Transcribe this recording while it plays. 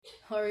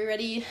Are we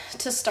ready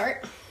to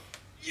start?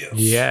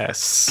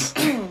 Yes.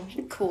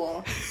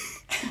 Cool.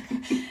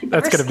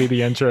 That's going to be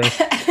the intro.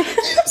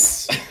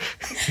 Yes.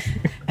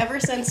 Ever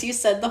since you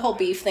said the whole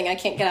beef thing, I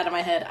can't get out of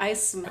my head. I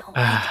smell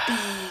like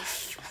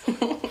beef.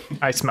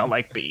 I smell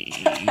like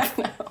beef.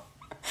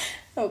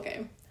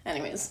 Okay.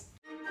 Anyways.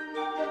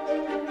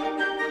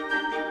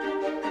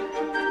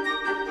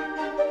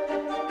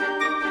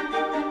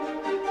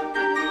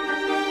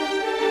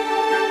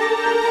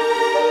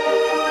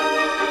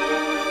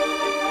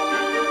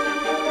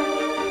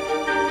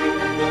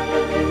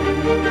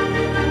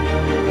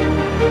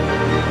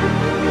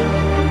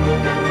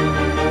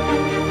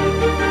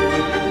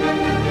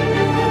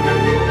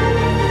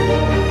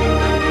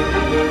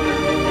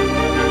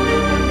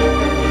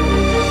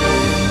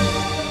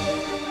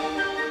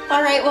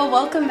 All right, well,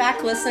 welcome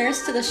back,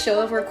 listeners, to the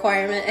Show of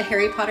Requirement, a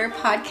Harry Potter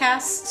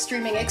podcast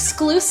streaming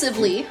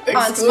exclusively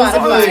on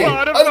Spotify.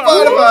 On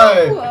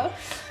Spotify.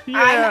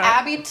 I'm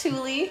Abby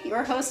Tooley,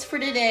 your host for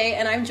today,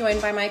 and I'm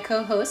joined by my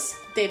co-hosts,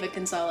 David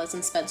Gonzalez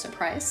and Spencer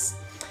Price.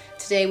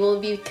 Today we'll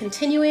be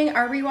continuing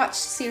our rewatch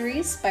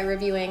series by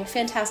reviewing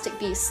Fantastic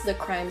Beasts: The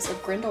Crimes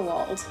of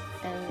Grindelwald.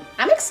 And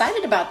I'm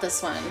excited about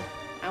this one.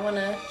 I want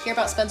to hear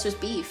about Spencer's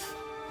beef.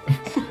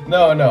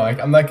 No,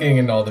 I'm not getting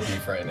into all the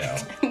beef right now.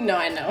 No,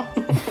 I know.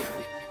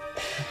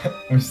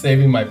 We're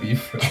saving my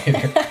beef for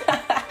later.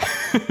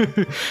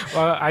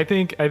 Well, I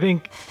think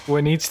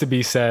what needs to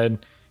be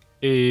said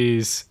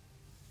is,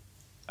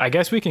 I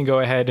guess we can go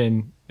ahead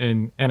and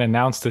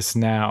announce this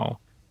now,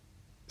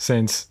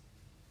 since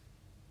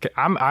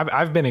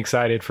I've been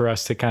excited for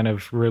us to kind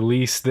of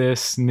release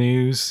this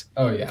news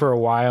for a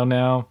while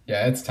now.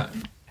 Yeah, it's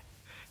time.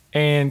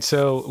 And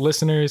so,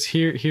 listeners,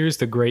 here's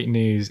the great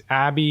news.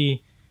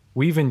 Abby,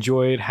 we've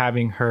enjoyed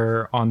having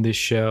her on this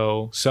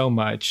show so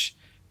much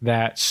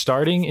that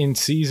starting in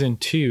season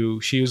 2,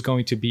 she is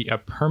going to be a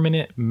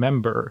permanent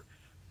member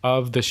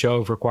of the Show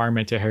of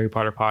Requirement to Harry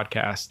Potter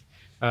podcast.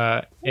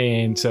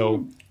 And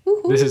so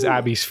this is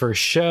Abby's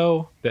first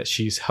show that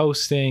she's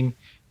hosting.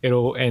 It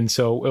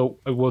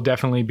will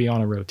definitely be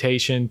on a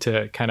rotation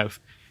to kind of,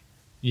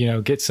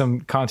 get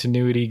some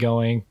continuity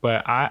going.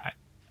 But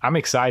I'm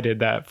excited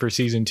that for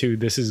season 2,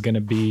 this is going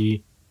to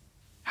be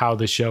how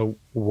the show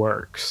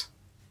works.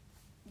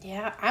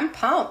 Yeah, I'm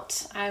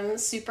pumped. I'm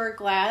super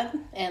glad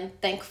and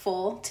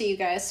thankful to you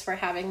guys for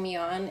having me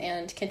on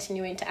and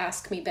continuing to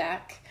ask me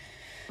back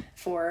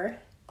for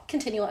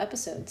continual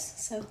episodes.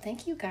 So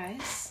thank you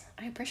guys.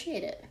 I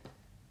appreciate it.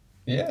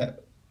 Yeah,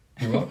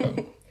 you're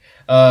welcome.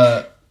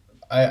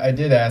 I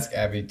did ask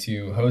Abby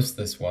to host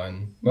this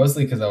one,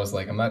 mostly because I was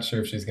like, I'm not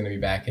sure if she's going to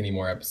be back any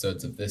more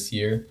episodes of this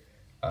year.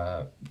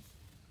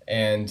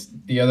 And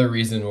the other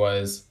reason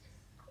was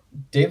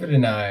David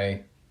and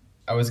I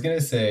was going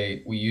to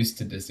say we used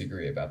to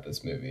disagree about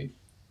this movie,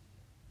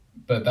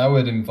 but that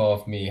would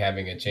involve me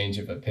having a change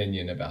of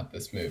opinion about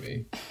this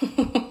movie.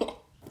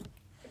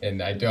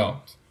 And I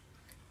don't.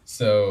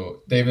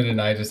 So David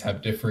and I just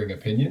have differing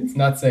opinions.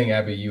 Not saying,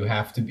 Abby, you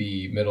have to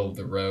be middle of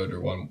the road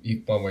or one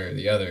way or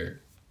the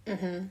other.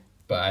 Mm-hmm.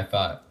 But I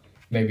thought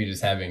maybe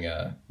just having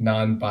a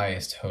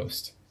non-biased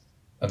host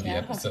of the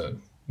episode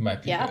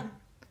might be good.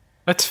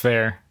 That's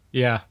fair.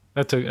 Yeah,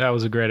 that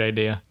was a great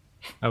idea,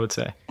 I would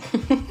say.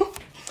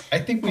 I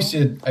think we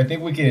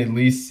can at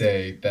least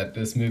say that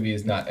this movie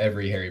is not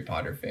every Harry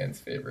Potter fan's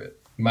favorite.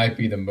 Might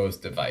be the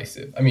most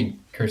divisive. I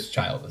mean, Cursed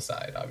Child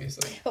aside,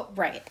 obviously. Oh,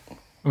 right.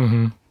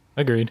 Mm-hmm.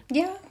 Agreed.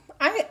 Yeah,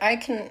 I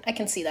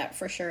can see that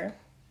for sure.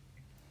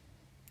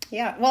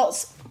 Yeah, well,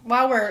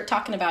 while we're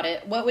talking about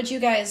it, what would you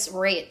guys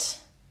rate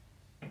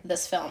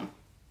this film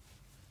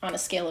on a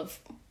scale of,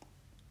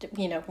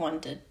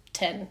 1 to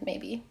 10,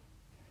 maybe?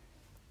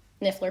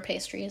 Niffler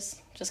pastries.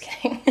 Just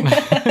kidding.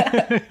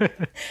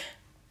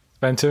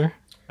 Spencer,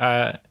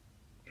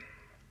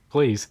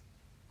 please.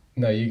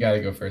 No, you got to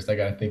go first. I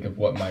got to think of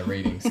what my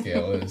rating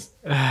scale is.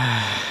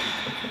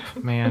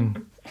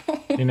 Man,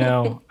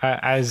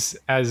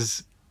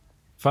 as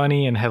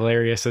funny and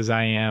hilarious as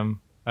I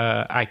am,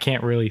 I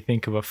can't really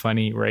think of a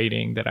funny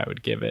rating that I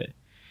would give it.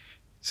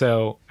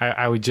 So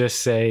I would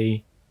just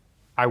say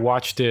I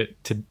watched it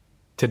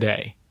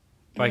today.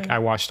 Like, I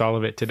watched all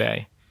of it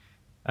today.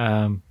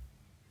 And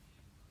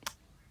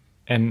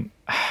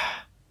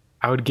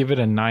I would give it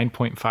a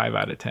 9.5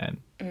 out of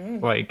 10.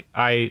 Like,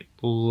 I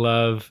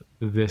love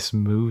this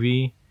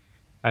movie.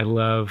 I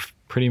love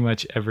pretty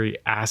much every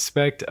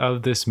aspect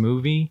of this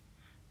movie.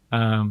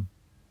 And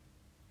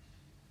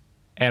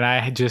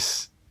I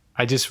just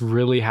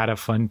really had a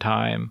fun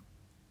time.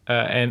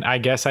 And I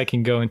guess I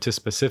can go into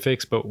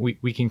specifics, but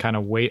we can kind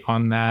of wait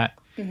on that.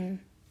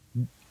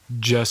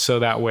 Just so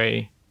that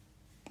way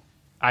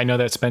I know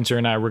that Spencer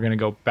and I were going to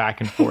go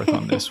back and forth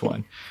on this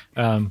one.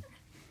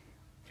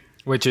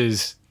 Which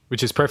is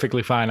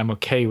perfectly fine. I'm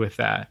okay with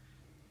that,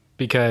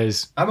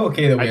 because I'm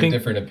okay that we have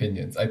different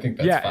opinions. I think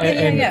that's fine.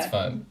 And that's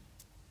fun.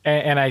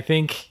 And I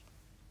think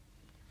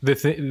the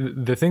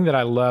thing that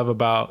I love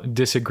about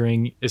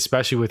disagreeing,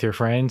 especially with your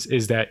friends,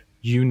 is that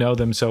you know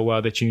them so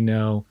well that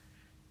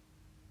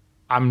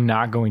I'm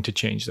not going to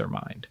change their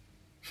mind.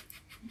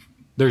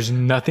 There's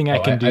nothing I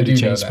can do I to do know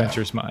change that.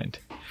 Spencer's mind.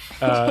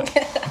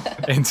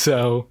 And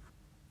so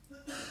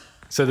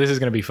this is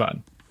going to be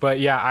fun. But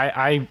yeah,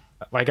 I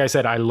like I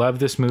said, I love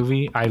this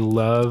movie. I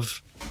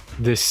love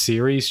this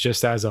series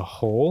just as a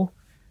whole,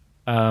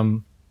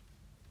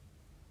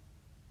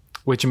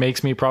 which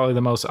makes me probably the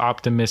most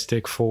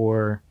optimistic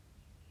for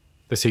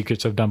The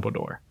Secrets of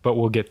Dumbledore. But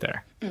we'll get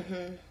there.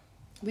 Mm-hmm.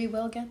 We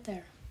will get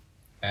there.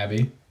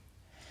 Abby?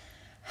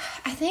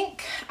 I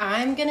think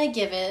I'm going to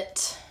give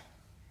it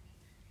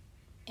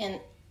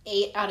an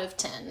 8 out of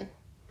 10.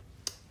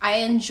 I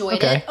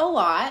enjoyed it a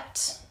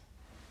lot.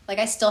 Like,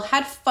 I still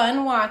had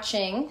fun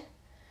watching,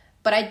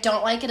 but I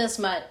don't like it as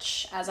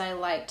much as I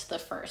liked the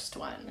first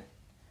one.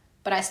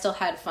 But I still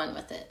had fun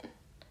with it.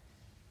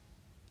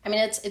 I mean,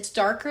 it's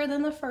darker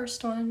than the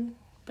first one,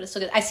 but it's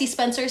still good. I see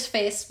Spencer's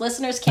face.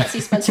 Listeners can't see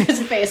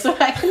Spencer's face, but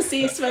I can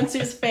see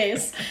Spencer's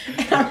face.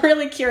 And I'm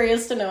really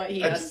curious to know what he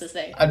has to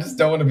say. I just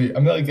don't want to be...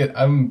 I'm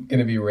going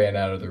to be ran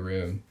out of the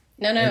room.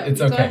 No, it's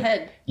okay. Go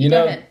ahead.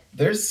 Go ahead.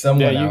 There's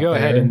someone you go out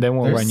ahead there, and then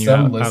we'll run you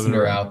some out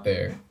listener out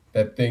there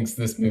that thinks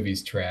this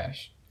movie's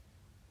trash.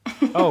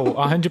 Oh,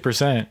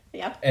 100%.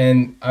 Yep.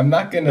 And I'm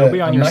not gonna. They'll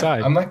be on your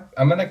side. I'm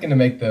not gonna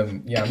make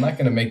them. Yeah, I'm not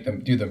gonna make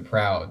them do them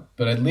proud.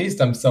 But at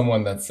least I'm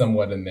someone that's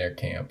somewhat in their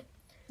camp.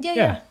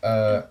 Yeah.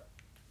 I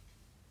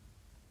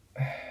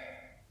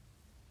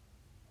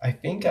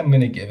think I'm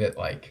gonna give it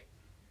like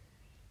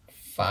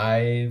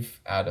 5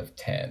 out of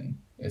 10.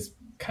 Is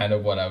kind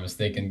of what I was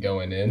thinking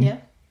going in. Yeah.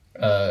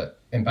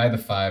 And by the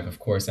 5, of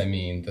course, I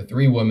mean the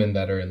 3 women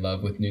that are in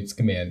love with Newt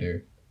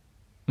Scamander.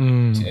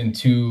 And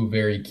 2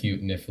 very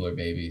cute Niffler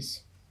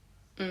babies.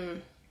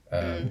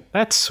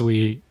 That's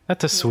sweet.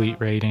 That's a sweet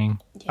rating.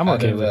 Yeah. I'm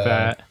okay with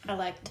that. I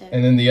liked it.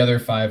 And then the other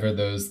 5 are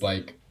those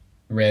like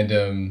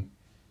random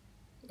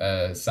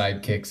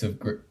sidekicks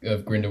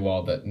of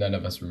Grindelwald that none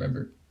of us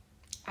remember.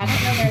 I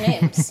don't know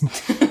their names.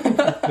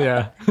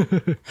 Yeah.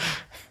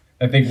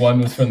 I think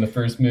one was from the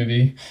first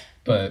movie,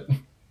 but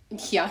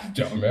yeah,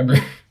 don't remember.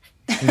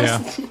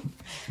 Yeah.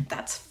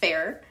 That's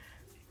fair.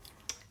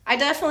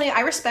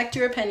 I respect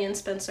your opinion,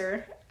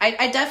 Spencer.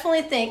 I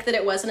definitely think that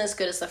it wasn't as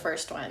good as the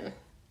first one.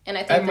 And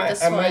I think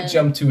I might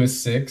jump to a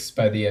 6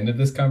 by the end of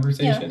this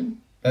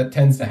conversation. Yeah. That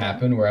tends to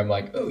happen where I'm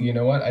like, oh, you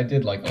know what? I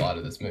did like a lot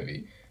of this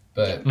movie.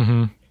 But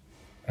I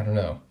don't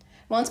know.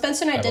 Well, and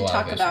Spencer and I did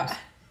talk about...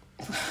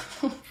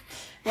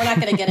 We're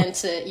not going to get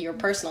into your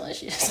personal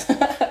issues.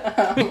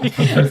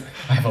 I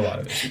have a lot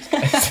of issues,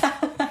 guys.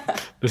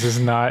 This is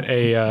not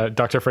a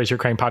Dr. Fraser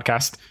Crane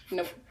podcast.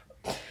 Nope.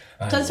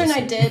 Spencer and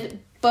I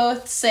did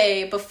both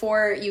say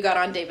before you got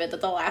on, David,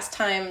 that the last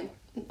time,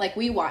 like,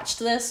 we watched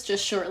this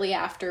just shortly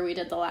after we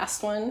did the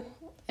last one,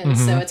 and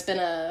so it's been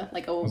a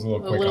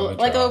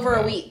little over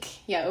a week.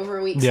 Yeah, over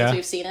a week since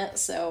we've seen it,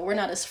 so we're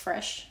not as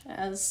fresh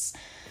as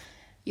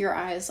your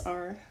eyes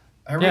are.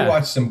 I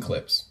rewatched some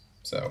clips,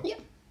 so yeah.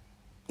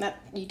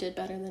 That you did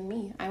better than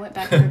me. I went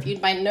back and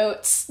reviewed my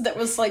notes. That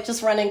was like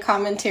just running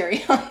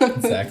commentary on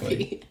the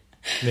movie.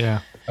 Yeah.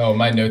 Oh,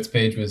 my notes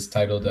page was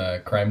titled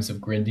 "Crimes of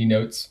Grindy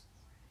Notes."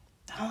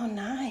 Oh,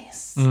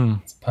 nice.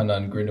 It's a pun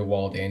on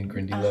Grindelwald and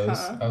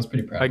Grindylows. I was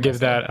pretty proud. I give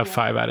that a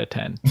 5 out of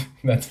 10.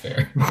 That's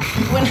fair.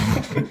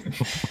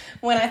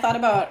 When I thought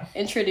about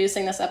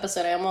introducing this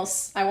episode, I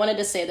wanted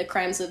to say the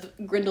Crimes of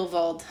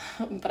Grindelwald,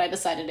 but I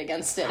decided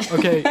against it.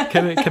 Okay,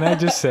 can I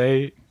just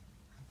say,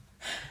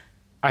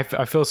 I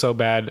feel so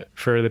bad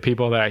for the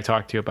people that I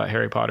talk to about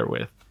Harry Potter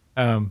with,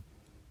 and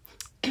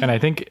I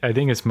think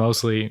it's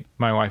mostly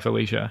my wife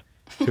Alicia,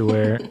 to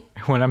where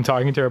when I'm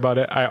talking to her about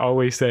it, I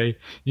always say,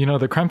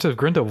 the Crimes of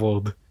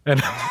Grindelwald,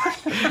 and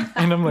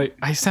I'm like,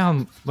 I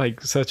sound like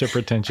such a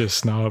pretentious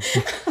snob.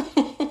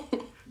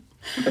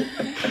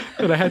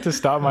 But I had to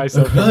stop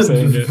myself from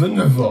saying it.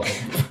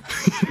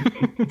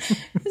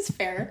 It's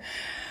fair.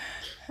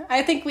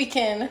 I think we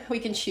can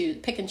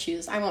pick and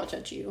choose. I won't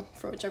judge you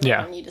for whichever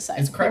one you decide.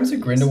 Is Crimes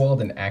of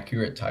Grindelwald an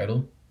accurate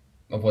title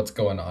of what's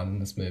going on in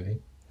this movie?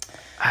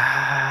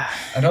 I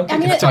don't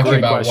think it's talking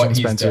about what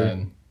he's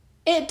done.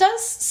 It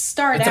does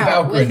start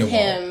out with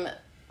him,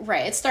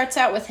 right? It starts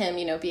out with him,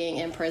 being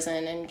in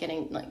prison and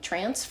getting like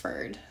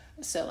transferred.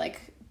 So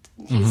like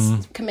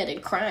he's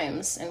committed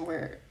crimes, and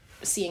we're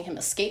seeing him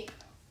escape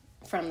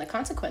from the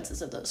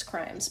consequences of those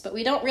crimes. But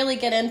we don't really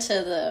get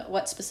into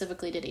what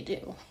specifically did he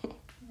do.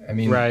 I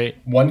mean,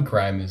 one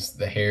crime is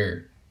the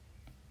hair,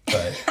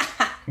 but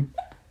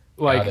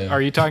like,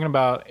 are you talking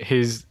about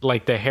his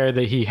the hair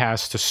that he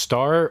has to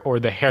start,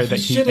 or the hair that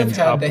he ends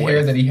up with? The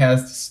hair that he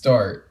has to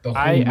start. The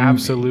whole movie.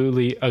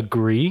 Absolutely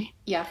agree.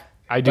 Yeah,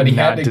 I do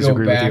not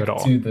disagree with you at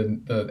all. To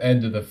the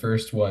end of the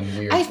first one,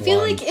 I feel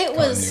like it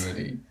was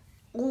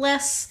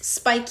less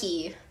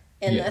spiky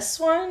in this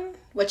one,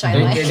 which I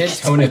liked. They did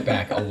tone it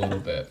back a little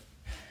bit.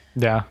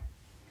 Yeah.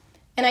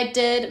 And I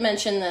did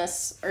mention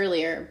this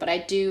earlier, but I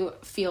do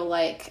feel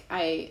like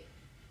I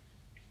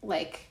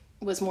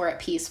was more at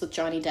peace with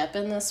Johnny Depp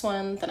in this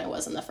one than I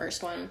was in the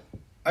first one.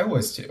 I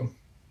was too.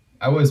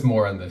 I was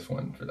more on this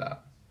one for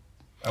that.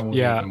 I will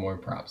give him more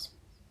props.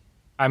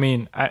 I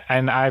mean,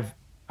 I've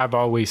I've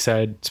always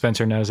said,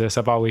 Spencer knows this,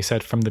 I've always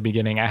said from the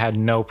beginning, I had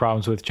no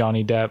problems with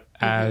Johnny Depp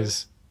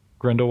as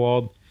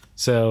Grindelwald.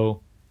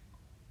 So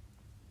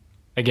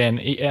again,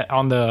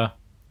 on the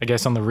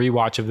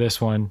rewatch of this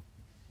one,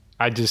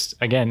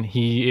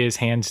 he is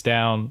hands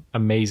down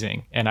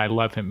amazing, and I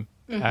love him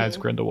as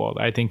Grindelwald.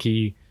 I think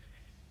he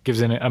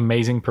gives an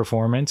amazing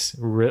performance,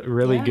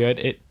 really good.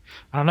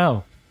 I don't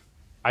know.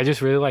 I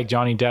just really like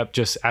Johnny Depp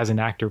just as an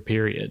actor,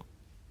 period.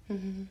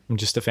 I'm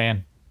just a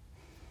fan.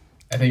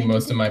 I think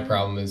most of my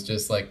problem is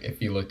just like if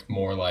he looked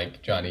more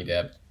like Johnny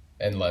Depp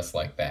and less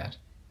like that.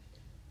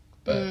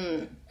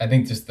 But I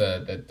think just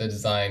the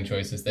design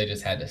choices, they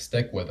just had to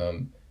stick with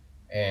him.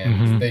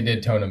 And they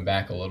did tone him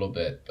back a little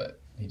bit, but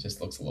he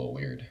just looks a little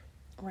weird.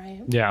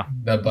 Right. Yeah.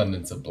 The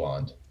abundance of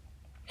blonde.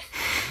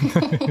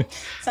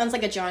 Sounds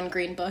like a John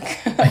Green book.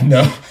 I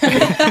know.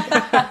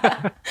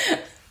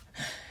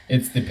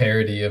 It's the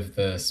parody of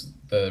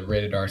the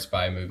rated R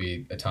spy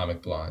movie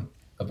Atomic Blonde.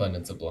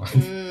 Abundance of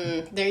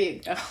Blonde. There you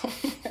go.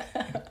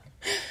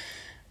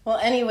 Well,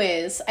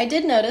 anyways, I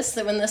did notice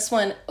that when this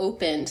one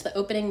opened, the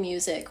opening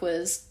music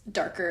was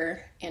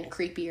darker and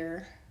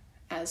creepier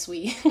as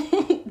we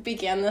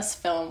began this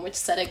film, which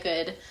set a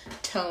good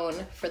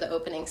tone for the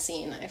opening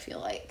scene, I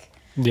feel like.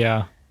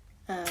 Yeah,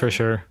 for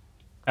sure.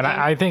 And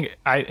I think,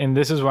 and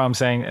this is what I'm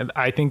saying,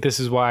 I think this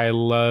is why I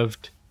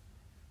loved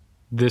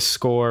this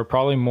score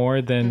probably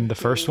more than the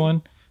first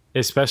one,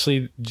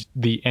 especially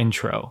the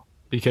intro.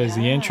 Because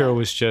the intro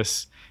was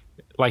just,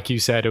 like you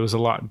said, it was a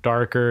lot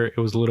darker. It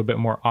was a little bit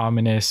more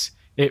ominous.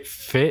 It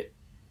fit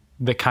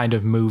the kind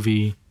of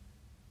movie.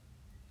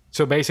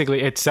 So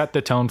basically, it set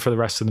the tone for the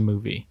rest of the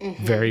movie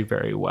very,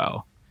 very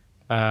well.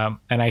 And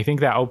I think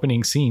that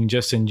opening scene,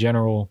 just in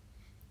general,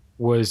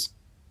 was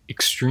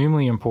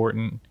extremely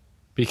important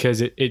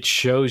because it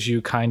shows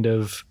you kind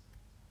of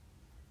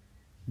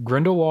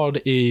Grindelwald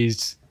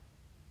is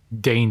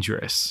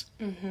dangerous.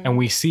 And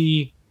we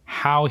see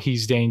how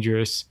he's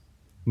dangerous,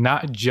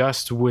 not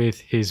just with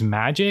his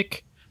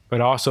magic,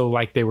 but also,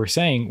 like they were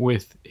saying,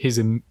 with his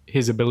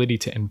ability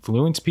to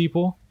influence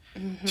people,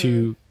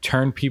 to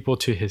turn people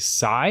to his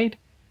side.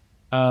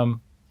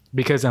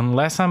 Because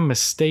unless I'm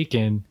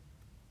mistaken,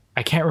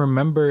 I can't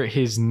remember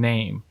his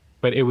name,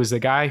 but it was the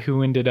guy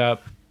who ended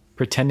up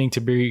pretending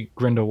to be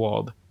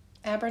Grindelwald.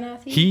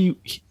 Abernathy? He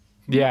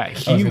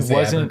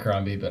wasn't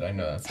Abercrombie, but I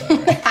know that's not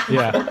right.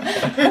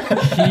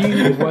 Yeah.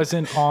 He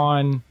wasn't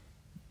on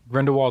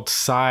Grindelwald's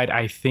side,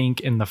 I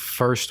think, in the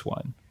first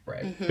one.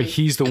 Right. But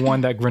he's the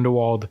one that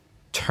Grindelwald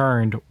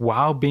turned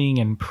while being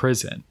in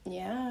prison.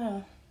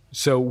 Yeah.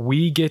 So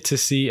we get to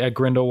see a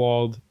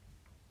Grindelwald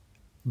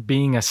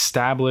being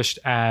established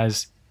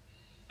as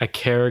a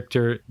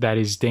character that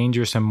is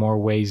dangerous in more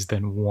ways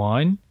than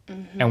one.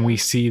 And we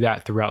see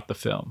that throughout the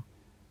film.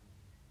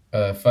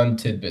 Fun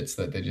tidbits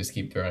that they just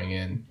keep throwing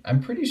in.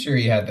 I'm pretty sure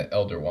he had the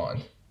Elder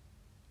Wand.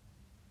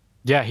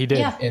 Yeah, he did.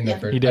 Yeah. In the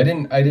first, He did.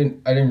 I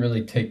didn't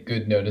really take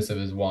good notice of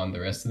his wand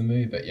the rest of the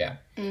movie, but yeah.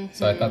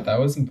 So I thought that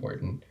was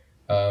important.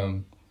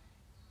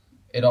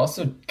 It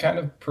also kind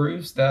of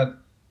proves that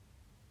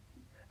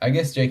I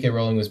guess J.K.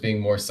 Rowling was being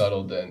more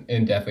subtle than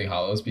in Deathly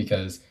Hallows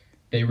because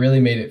they really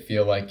made it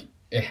feel like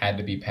it had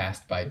to be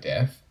passed by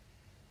death.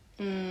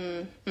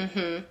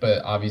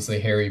 But obviously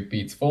Harry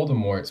beats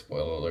Voldemort.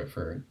 Spoiler alert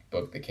for a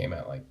book that came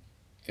out like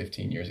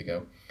 15 years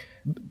ago.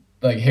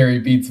 Like Harry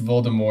beats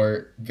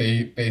Voldemort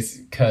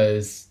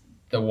because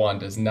the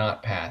wand does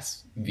not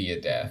pass via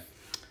death.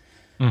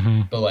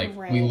 But like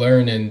we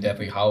learn in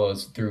Deathly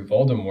Hallows through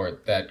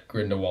Voldemort that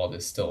Grindelwald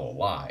is still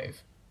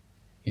alive.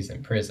 He's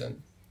in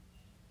prison.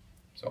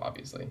 So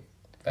obviously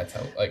that's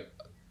how like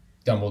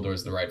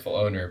Dumbledore's the rightful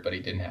owner, but he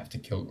didn't have to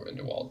kill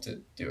Grindelwald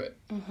to do it.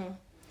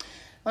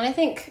 Well, I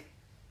think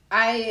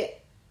I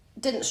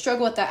didn't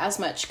struggle with that as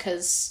much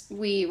because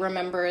we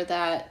remember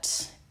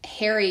that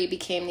Harry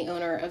became the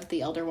owner of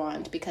the Elder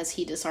Wand because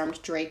he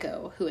disarmed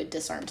Draco, who had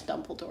disarmed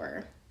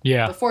Dumbledore.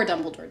 Yeah. Before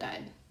Dumbledore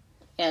died.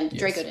 And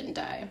Draco didn't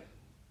die.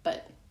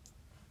 But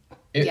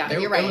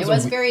you're right. It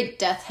was very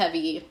death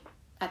heavy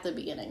at the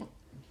beginning.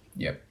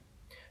 Yep.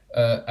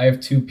 I have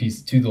two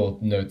little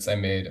notes I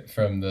made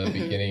from the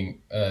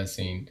beginning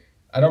scene.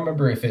 I don't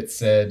remember if it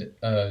said,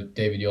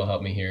 David, you'll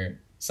help me here.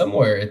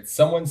 Somewhere,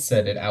 someone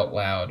said it out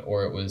loud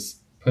or it was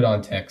put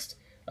on text.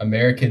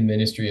 American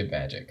Ministry of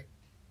Magic.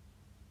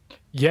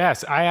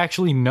 Yes, I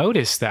actually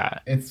noticed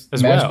that. It's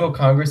as Magical well.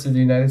 Congress of the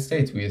United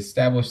States. We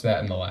established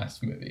that in the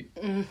last movie.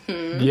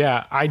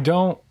 Yeah, I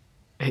don't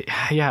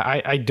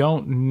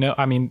know.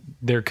 I mean,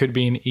 there could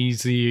be an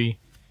easy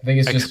I think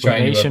it's just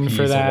trying to explanation appease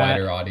for that. a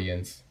wider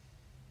audience.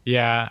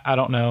 Yeah, I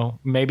don't know.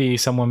 Maybe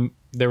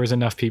there was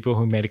enough people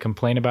who made a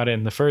complaint about it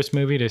in the first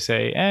movie to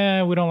say,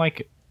 we don't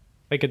like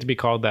it to be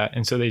called that.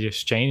 And so they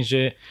just changed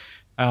it.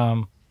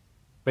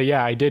 But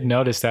yeah, I did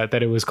notice that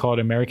it was called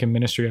American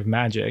Ministry of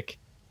Magic.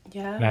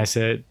 Yeah. And I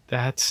said,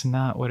 that's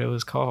not what it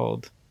was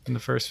called in the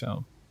first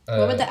film.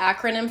 What would the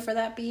acronym for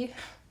that be?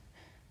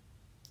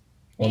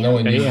 Well, no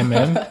one uses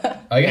AMM.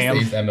 I guess they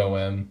use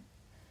MOM.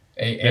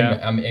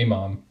 I'm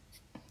AMOM.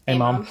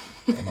 AMOM.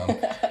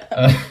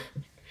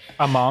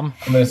 A mom.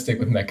 I'm going to stick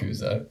with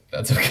Mekuza.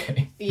 That's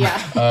okay. Yeah.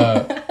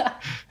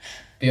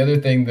 The other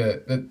thing,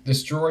 the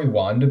destroy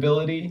wand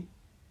ability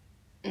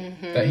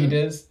that he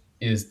does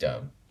is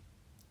dumb.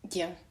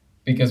 Yeah.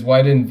 Because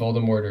why didn't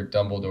Voldemort or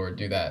Dumbledore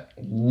do that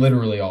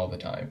literally all the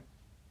time?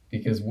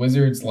 Because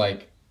wizards,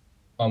 like,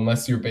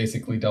 unless you're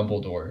basically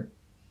Dumbledore,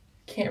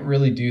 can't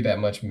really do that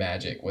much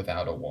magic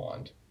without a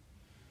wand.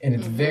 And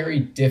it's very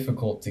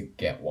difficult to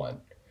get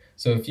one.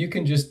 So if you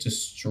can just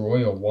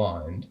destroy a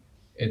wand,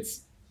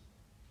 it's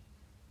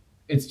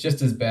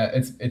just as bad.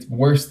 It's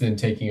worse than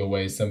taking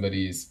away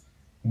somebody's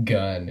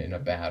gun in a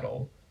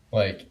battle.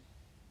 Like,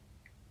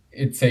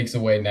 it takes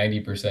away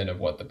 90% of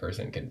what the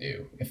person can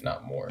do, if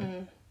not more.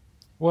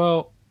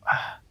 Well,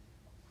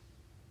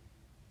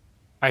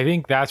 I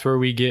think that's where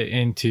we get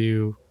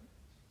into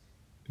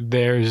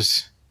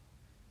there's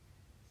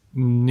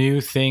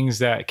new things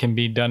that can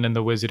be done in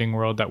the wizarding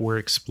world that we're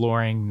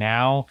exploring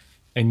now.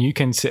 And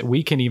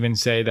we can even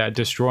say that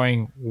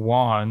destroying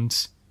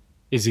wands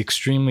is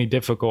extremely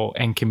difficult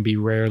and can be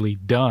rarely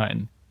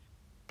done.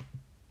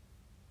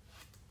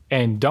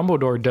 And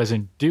Dumbledore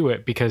doesn't do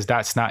it because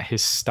that's not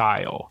his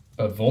style.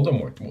 But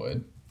Voldemort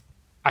would.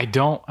 I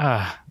don't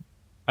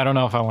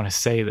know if I want to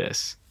say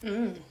this.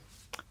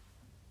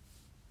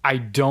 I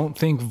don't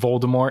think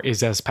Voldemort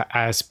is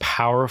as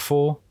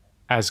powerful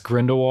as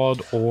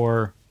Grindelwald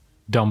or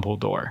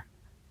Dumbledore.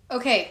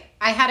 Okay,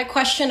 I had a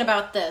question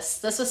about this.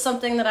 This is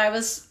something that I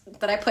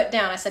put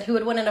down. I said, who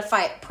would win in a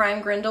fight,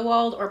 Prime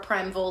Grindelwald or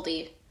Prime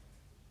Voldy?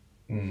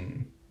 I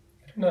don't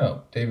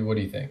know. David, what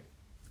do you think?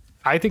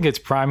 I think it's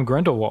Prime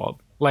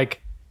Grindelwald.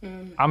 Like,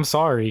 I'm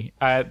sorry.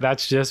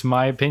 That's just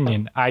my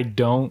opinion. I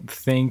don't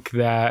think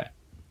that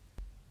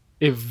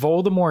if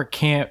Voldemort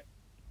can't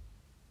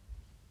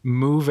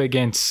move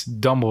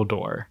against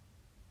Dumbledore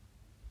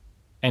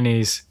and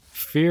is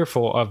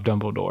fearful of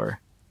Dumbledore,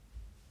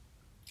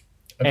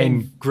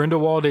 and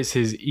Grindelwald is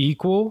his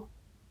equal,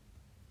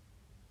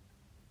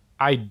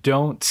 I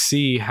don't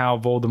see how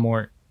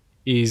Voldemort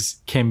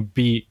can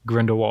beat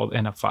Grindelwald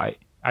in a fight.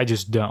 I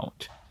just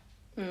don't.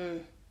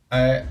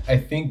 I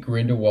think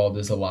Grindelwald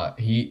is a lot.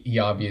 He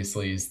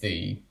obviously is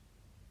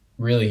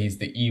he's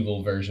the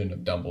evil version of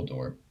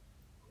Dumbledore,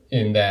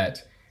 in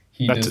that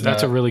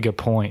that's a really good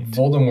point.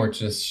 Voldemort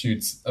just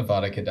shoots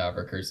Avada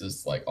Kedavra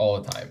curses like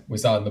all the time. We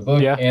saw it in the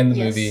book and the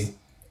movie.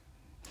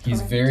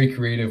 He's very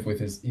creative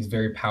he's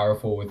very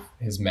powerful with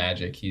his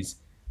magic.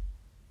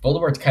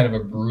 Voldemort's kind of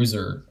a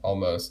bruiser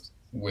almost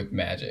with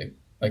magic.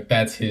 Like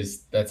that's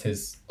his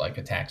like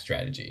attack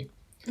strategy.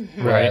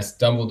 Whereas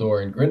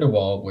Dumbledore and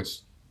Grindelwald, which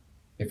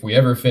if we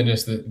ever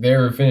finish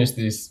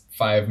these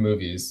 5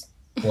 movies,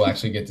 we'll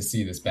actually get to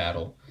see this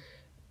battle.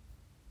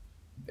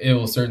 It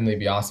will certainly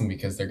be awesome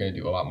because they're going to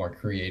do a lot more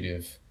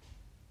creative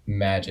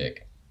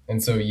magic.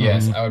 And so,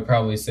 yes, I would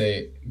probably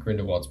say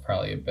Grindelwald's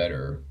probably a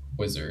better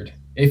wizard.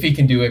 If he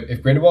can do it,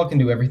 if Grindelwald can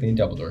do everything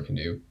Dumbledore can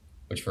do,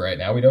 which for right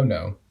now we don't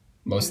know,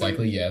 most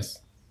likely yes.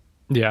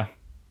 Yeah.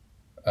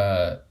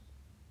 But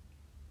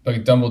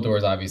Dumbledore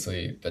is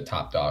obviously the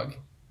top dog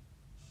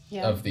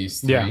of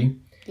these 3.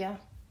 Yeah.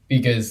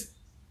 Because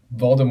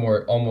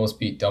Voldemort almost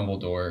beat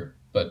Dumbledore,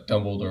 but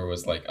Dumbledore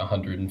was like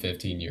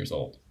 115 years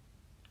old.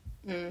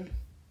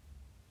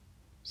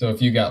 So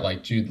if you got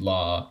like Jude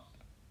Law,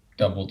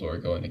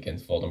 Dumbledore going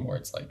against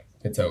Voldemort,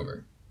 it's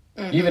over.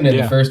 Even in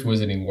the first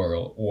Wizarding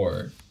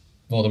War,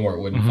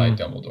 Voldemort wouldn't fight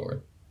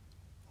Dumbledore.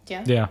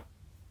 Yeah. Yeah.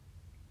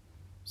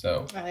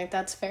 So I think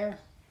that's fair.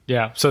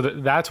 Yeah. So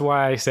that's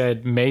why I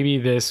said maybe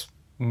this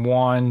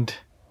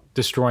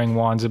destroying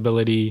wands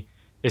ability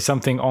is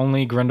something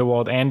only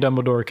Grindelwald and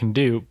Dumbledore can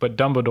do, but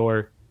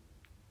Dumbledore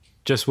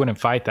just wouldn't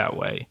fight that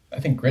way. I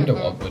think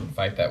Grindelwald wouldn't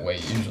fight that way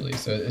usually,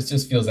 so it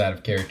just feels out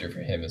of character for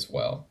him as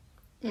well.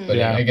 But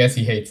I guess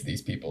he hates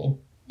these people,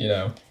 you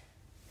know?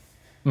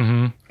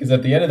 Because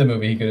at the end of the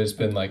movie, he could have just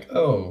been like,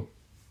 oh,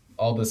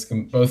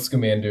 both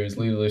Scamanders,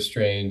 Lilo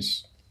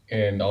Lestrange,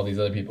 and all these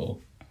other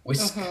people,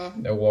 whisk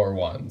their war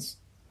wands.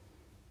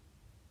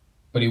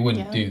 But he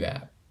wouldn't do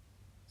that.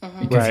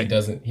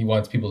 Because he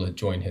wants people to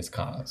join his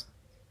cause.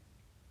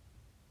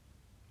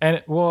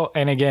 And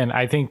again,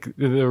 I think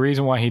the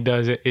reason why he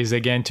does it is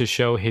again to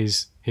show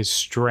his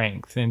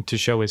strength and to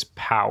show his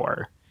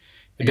power.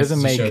 It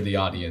doesn't show the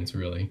audience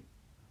really.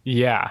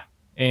 Yeah,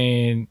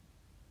 and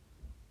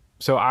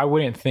so I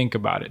wouldn't think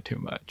about it too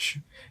much.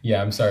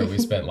 Yeah, I'm sorry we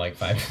spent like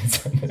 5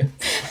 minutes on this.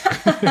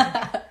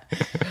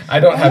 I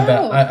don't have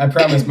that. I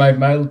promise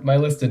my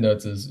list of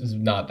notes is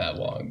not that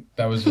long.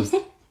 That was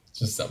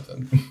just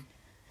something.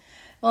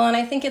 Well, and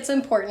I think it's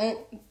important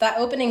that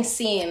opening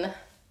scene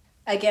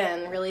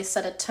again really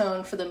set a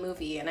tone for the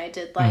movie, and I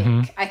did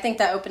like I think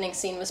that opening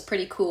scene was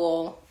pretty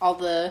cool. All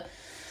the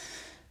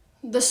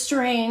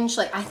strange,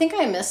 like I think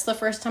I missed the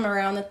first time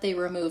around that they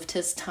removed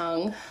his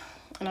tongue,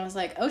 and I was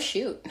like, oh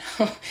shoot.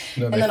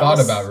 No, they thought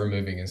about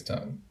removing his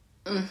tongue.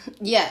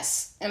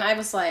 Yes, and I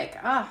was like,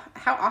 how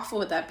awful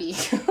would that be?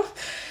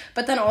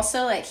 But then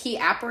also like he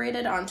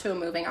apparated onto a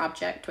moving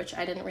object, which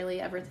I didn't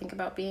really ever think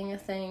about being a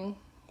thing,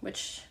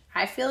 which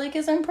I feel like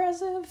is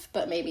impressive,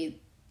 but maybe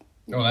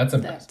that's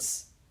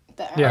impressive.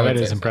 Yeah, that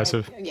is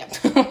impressive. Yeah.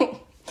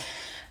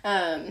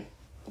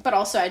 But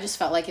also I just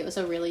felt like it was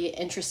a really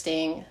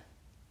interesting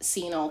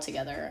scene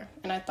altogether,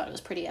 and I thought it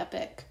was pretty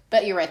epic.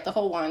 But you're right, the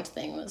whole wand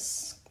thing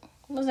was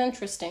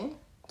interesting,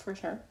 for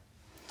sure.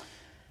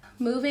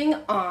 Moving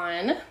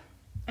on,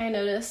 I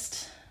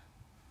noticed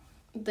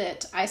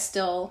that I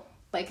still,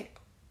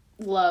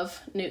 love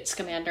Newt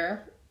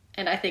Scamander,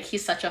 and I think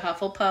he's such a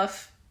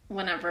Hufflepuff.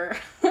 Whenever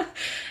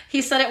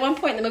he said at one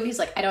point in the movie, he's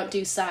like, I don't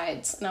do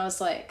sides. And I was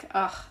like,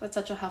 oh, that's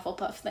such a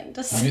Hufflepuff thing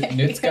to say.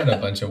 Newt's got a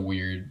bunch of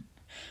weird,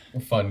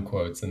 fun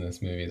quotes in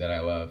this movie that I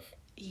love.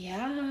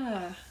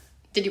 Yeah.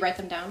 Did you write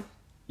them down?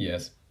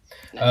 Yes.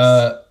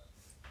 Nice.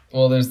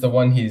 Well, there's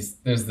one of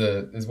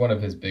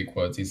his big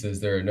quotes. He says,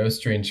 there are no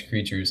strange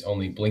creatures,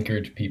 only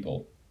blinkered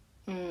people.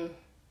 And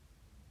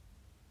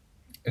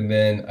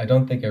then, I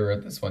don't think I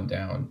wrote this one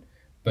down,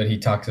 but he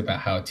talks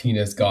about how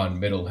Tina's gone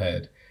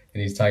middlehead.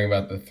 And he's talking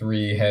about the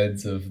 3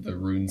 heads of the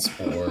rune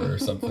spore or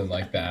something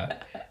like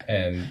that.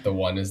 And the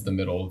one is the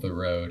middle of the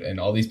road. And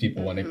all these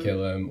people want to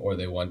kill him, or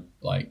they want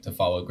to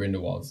follow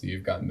Grindelwald. So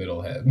you've got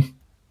middlehead.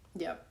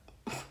 Yep.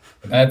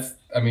 There's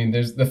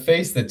the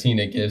face that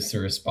Tina gives to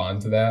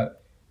respond to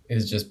that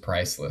is just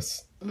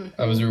priceless.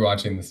 I was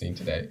rewatching the scene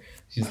today.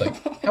 She's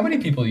like, how many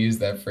people use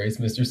that phrase,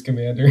 Mr.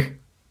 Scamander? And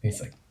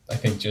he's like, I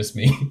think just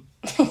me.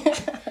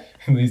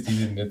 At least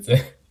he admits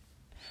it.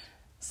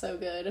 So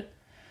good.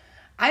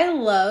 I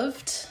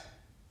loved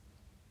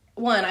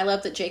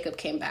that Jacob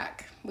came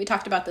back. We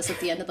talked about this at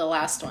the end of the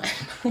last one.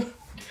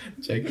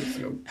 Jacob,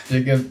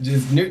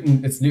 just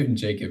Newton. It's Newton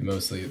Jacob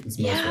mostly. It's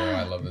mostly why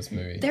I love this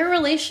movie. Their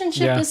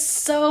relationship is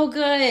so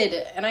good,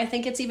 and I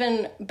think it's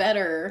even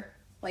better,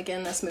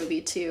 in this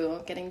movie too.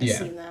 Getting to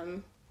see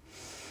them.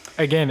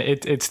 Again,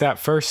 it's that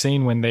first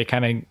scene when they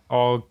kind of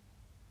all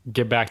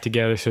get back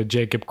together. So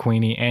Jacob,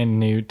 Queenie, and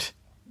Newt,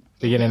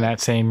 they get in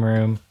that same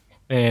room,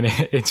 and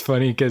it's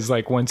funny because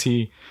once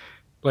he.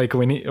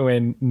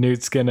 When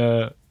Newt's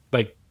gonna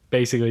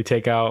basically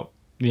take out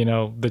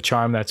the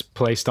charm that's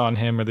placed on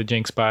him or the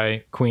jinx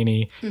by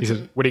Queenie, he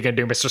says, "What are you gonna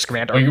do, Mr.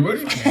 Scamander?"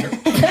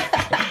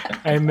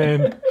 and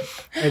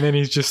then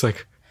he's just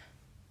like,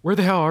 "Where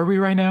the hell are we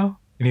right now?"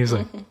 And he's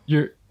like,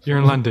 "You're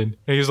in London."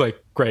 And he's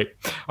like, "Great,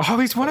 I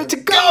always wanted to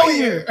go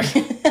here."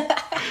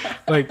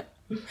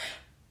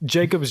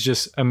 Jacob's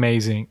just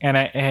amazing,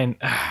 and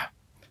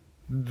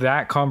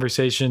that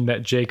conversation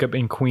that Jacob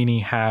and Queenie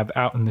have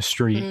out in the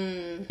street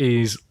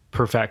is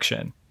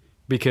perfection,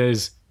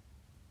 because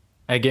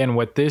again,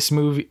 what this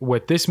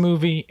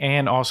movie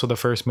and also the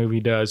first movie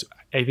does,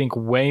 I think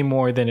way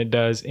more than it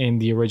does in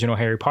the original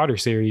Harry Potter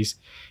series,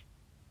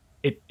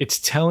 it's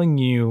telling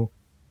you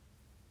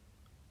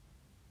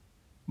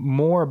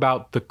more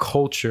about the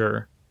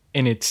culture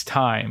in its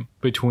time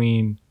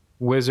between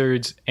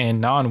wizards and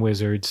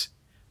non-wizards,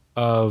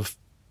 of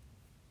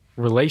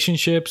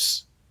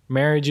relationships,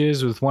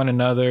 marriages with one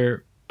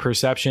another.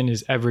 Perception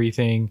is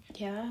everything.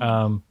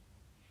 Yeah.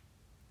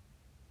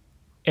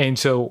 And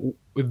so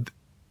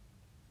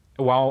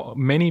while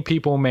many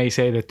people may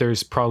say that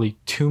there's probably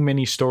too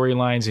many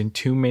storylines and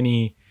too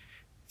many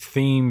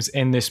themes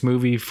in this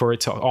movie for it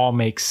to all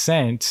make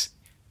sense.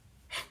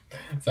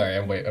 Sorry,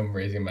 I'm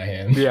raising my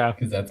hand. Yeah.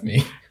 Because that's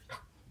me.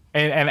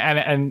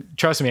 And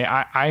trust me,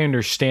 I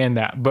understand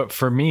that. But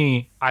for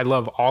me, I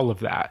love all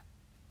of that.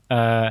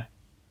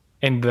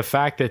 And the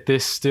fact that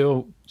this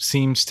still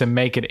seems to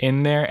make it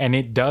in there, and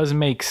it does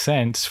make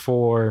sense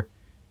for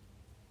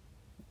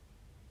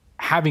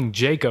having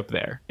Jacob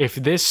there. If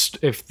this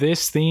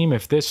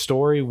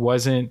story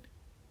wasn't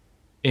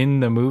in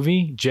the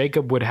movie,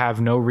 Jacob would have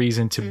no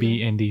reason to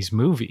be in these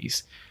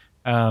movies.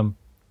 But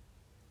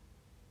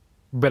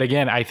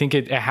again, I think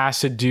it has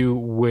to do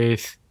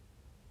with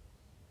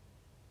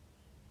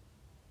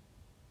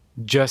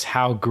just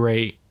how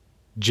great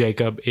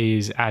Jacob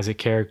is as a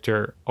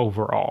character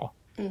overall.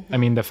 I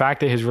mean, the fact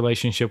that his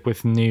relationship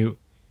with Newt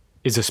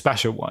is a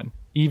special one,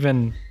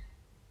 even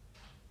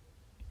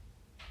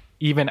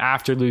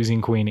after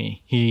losing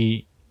Queenie,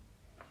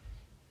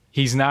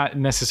 he's not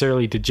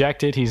necessarily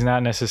dejected. He's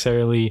not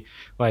necessarily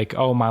like,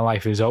 oh, my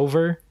life is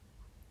over.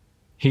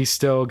 He's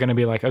still going to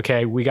be like,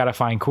 okay, we got to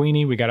find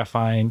Queenie. We got to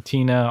find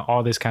Tina,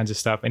 all this kinds of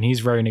stuff. And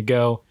he's ready to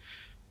go.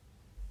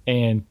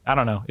 And I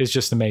don't know. It's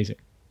just amazing.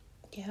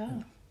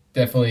 Yeah.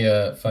 Definitely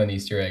a fun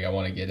Easter egg I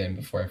want to get in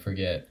before I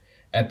forget.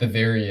 At the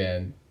very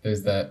end,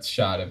 there's that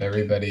shot of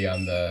everybody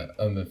on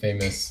the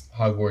famous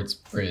Hogwarts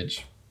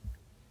bridge.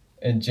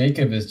 And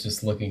Jacob is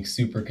just looking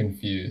super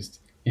confused.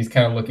 He's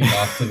kind of looking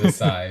off to the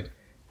side.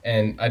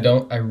 And I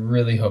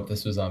really hope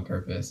this was on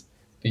purpose,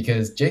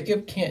 because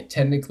Jacob can't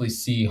technically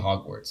see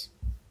Hogwarts.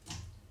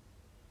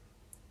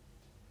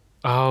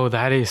 Oh,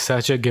 that is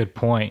such a good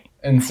point.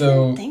 And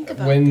so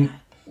that.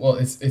 Well,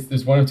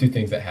 there's one of two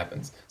things that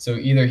happens. So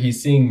either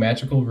he's seeing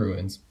magical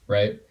ruins,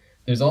 right?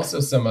 There's also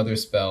some other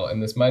spell,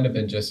 and this might have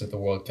been just at the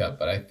World Cup,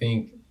 but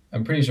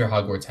I'm pretty sure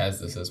Hogwarts has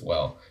this as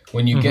well.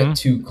 When you get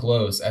too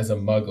close as a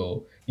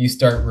muggle, you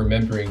start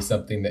remembering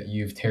something that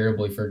you've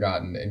terribly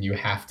forgotten, and you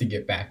have to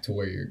get back to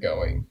where you're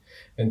going.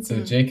 And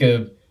so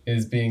Jacob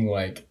is being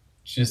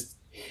just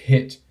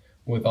hit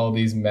with all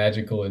these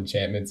magical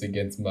enchantments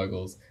against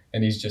muggles,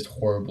 and he's just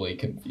horribly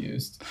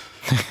confused.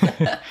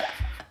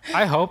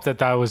 I hope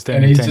that was the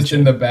and intention. He's just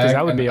in the back.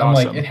 That would be I'm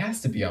awesome. like, it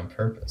has to be on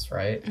purpose,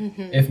 right?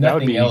 If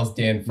nothing else,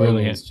 Dan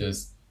Fogel's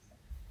just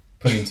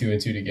putting two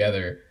and two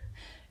together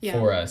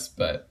for us.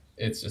 But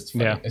it's just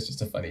funny. It's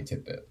just a funny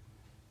tidbit.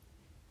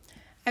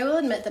 I will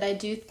admit that I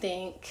do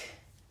think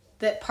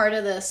that part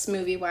of this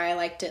movie why I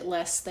liked it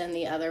less than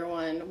the other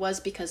one was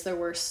because there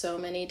were so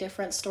many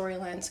different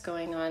storylines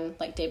going on.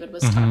 Like David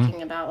was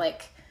talking about,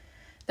 like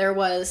there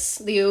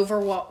was the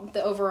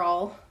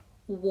overall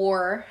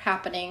war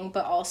happening,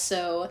 but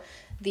also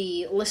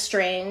the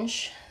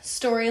Lestrange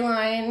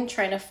storyline,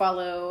 trying to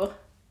follow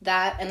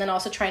that, and then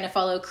also trying to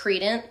follow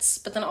Credence,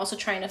 but then also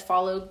trying to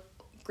follow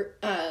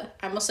I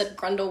almost said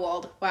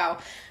Grindelwald. Wow.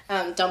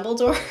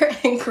 Dumbledore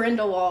and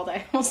Grindelwald.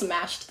 I almost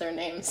mashed their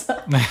names.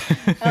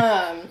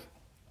 I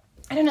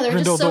don't know. There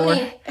were just so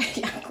many.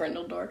 Yeah,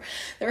 Grindeldor.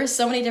 There were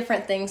so many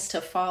different things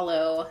to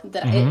follow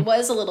that it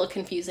was a little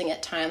confusing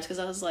at times because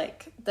I was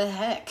like, the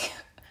heck?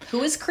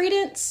 Who is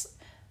Credence?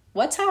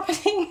 What's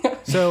happening?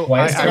 So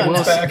why is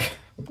Credence back?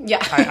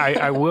 Yeah.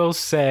 I will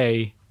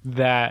say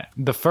that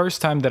the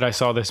first time that I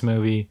saw this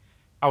movie,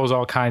 I was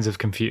all kinds of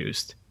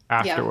confused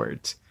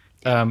afterwards. Yeah.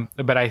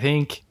 But I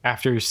think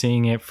after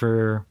seeing it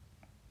for,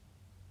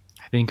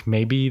 I think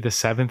maybe the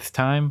 7th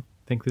time,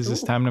 I think this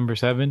is time number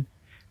 7.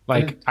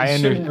 Like it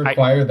shouldn't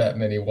require that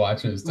many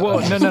watches. No.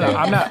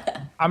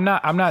 I'm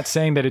not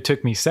saying that it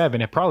took me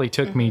 7. It probably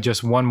took me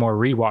just one more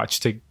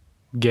rewatch to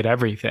get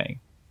everything.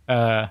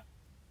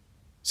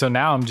 So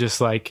now I'm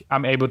just like,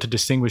 I'm able to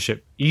distinguish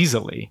it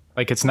easily.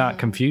 Like it's not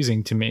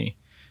confusing to me.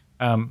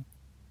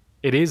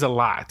 It is a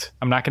lot.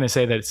 I'm not going to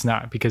say that it's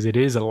not, because it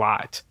is a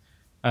lot.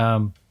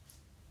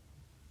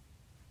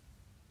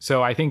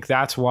 So I think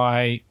that's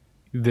why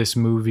this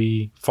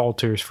movie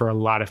falters for a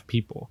lot of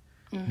people,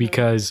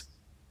 because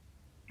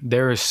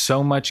there is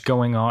so much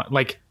going on.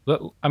 Like,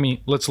 I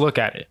mean, let's look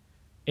at it.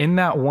 In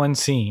that one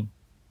scene,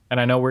 and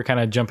I know we're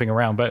kind of jumping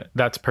around, but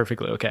that's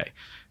perfectly okay.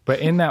 But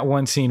in that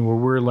one scene where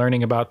we're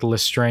learning about the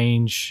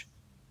Lestrange,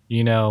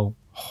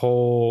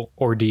 whole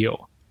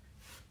ordeal,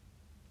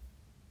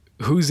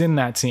 who's in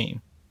that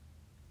scene?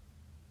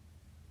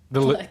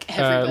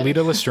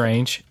 Lita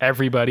Lestrange,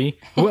 everybody.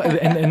 Well,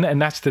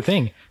 and that's the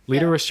thing.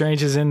 Lita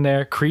Lestrange is in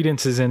there.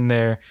 Credence is in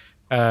there.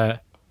 And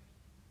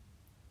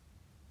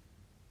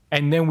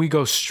then we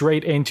go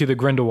straight into the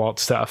Grindelwald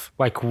stuff,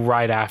 like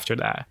right after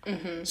that.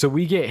 So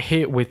we get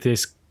hit with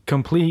this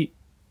complete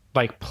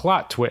like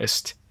plot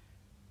twist,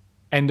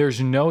 and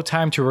there's no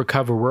time to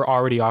recover. We're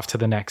already off to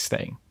the next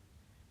thing.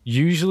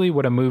 Usually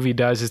what a movie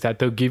does is that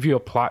they'll give you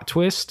a plot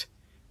twist,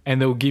 and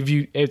they'll give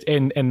you it,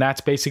 and that's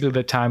basically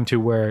the time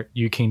to where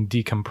you can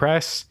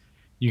decompress,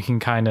 you can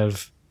kind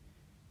of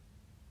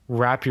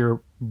wrap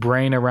your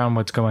brain around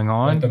what's going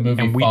on. Like the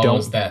movie and we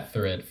follows don't, that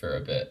thread for a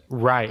bit.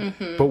 Right.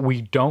 But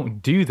we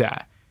don't do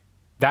that.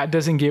 That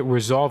doesn't get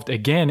resolved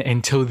again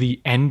until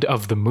the end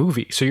of the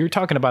movie. So you're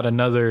talking about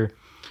another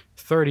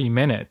 30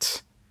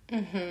 minutes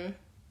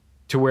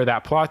to where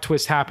that plot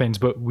twist happens,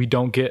 but we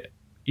don't get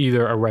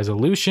either a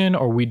resolution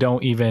or we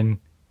don't even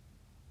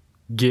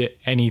get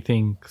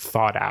anything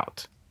thought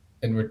out.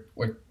 And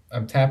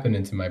I'm tapping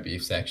into my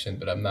beef section,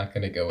 but I'm not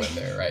going to go in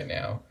there right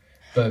now.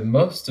 But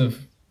most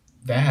of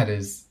that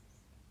is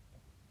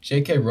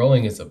J.K.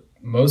 Rowling is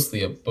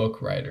mostly a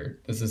book writer.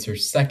 This is her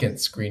second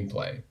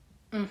screenplay.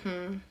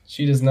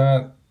 She does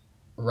not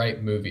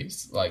write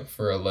movies like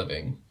for a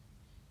living.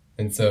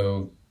 And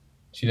so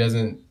she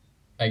doesn't,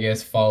 I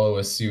guess, follow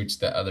a suit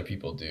that other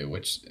people do,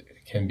 which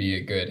can be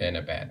a good and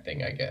a bad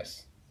thing, I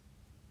guess.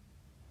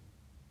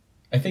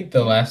 I think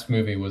the last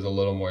movie was a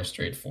little more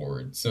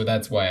straightforward. So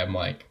that's why I'm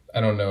like,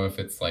 I don't know if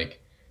it's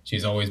like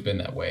she's always been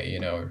that way,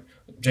 or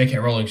J.K.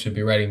 Rowling should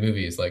be writing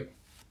movies. Like,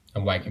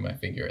 I'm wagging my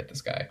finger at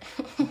this guy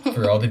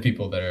for all the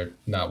people that are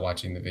not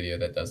watching the video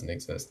that doesn't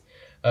exist.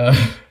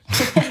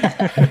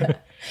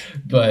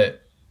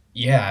 But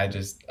yeah, I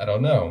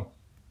don't know.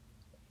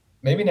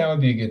 Maybe now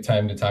would be a good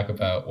time to talk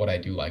about what I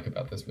do like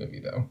about this movie,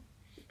 though.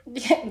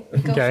 Yeah,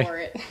 go for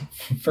it.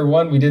 For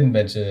one, we didn't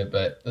mention it,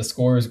 but the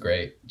score is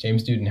great.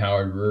 James Newton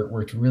Howard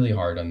worked really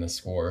hard on the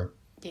score.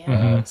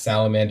 Yeah.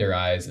 Salamander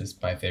Eyes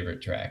is my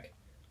favorite track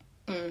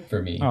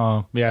for me.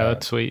 Oh, yeah,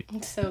 that's sweet.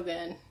 It's so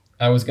good.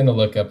 I was going to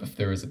look up if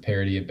there was a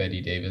parody of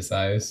Betty Davis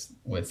Eyes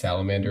with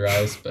Salamander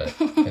Eyes, but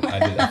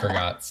I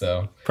forgot.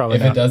 So probably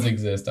if not. It does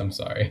exist, I'm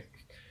sorry.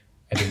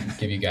 I didn't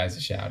give you guys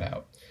a shout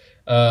out.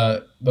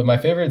 But my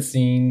favorite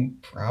scene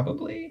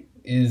probably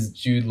is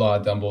Jude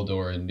Law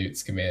Dumbledore and Newt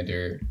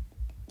Scamander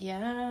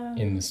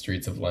in the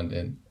streets of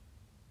London.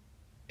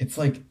 It's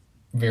like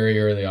very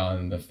early on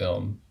in the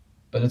film,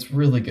 but it's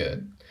really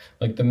good.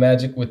 Like the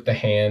magic with the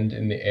hand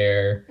in the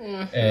air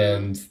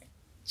and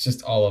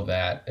just all of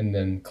that, and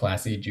then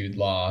classy Jude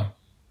Law.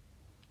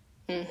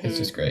 It's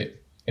just great,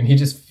 and he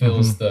just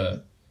fills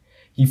the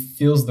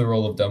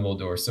role of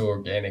Dumbledore so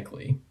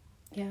organically.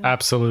 Yeah,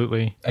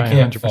 absolutely. I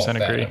can't 100% fault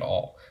that agree at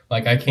all.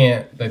 Like I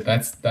can't.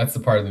 That's the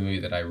part of the movie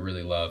that I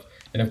really love,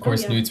 and of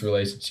course Newt's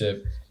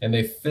relationship, and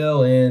they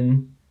fill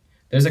in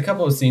There's a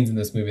couple of scenes in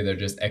this movie that are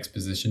just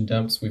exposition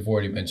dumps. We've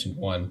already mentioned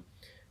one.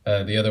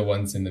 The other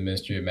one's in the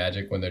Ministry of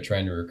Magic when they're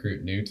trying to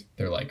recruit Newt.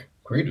 They're like,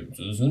 Credence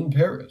is in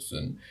Paris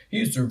and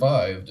he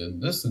survived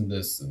and this and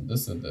this and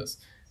this and this.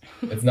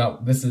 It's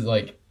not, this is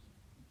like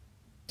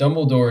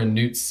Dumbledore and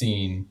Newt's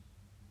scene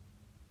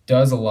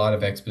does a lot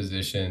of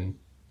exposition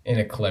in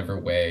a clever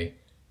way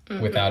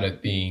without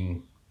it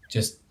being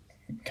just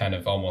kind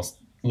of almost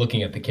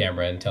looking at the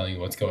camera and telling you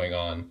what's going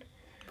on.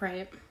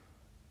 Right.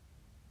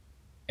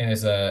 And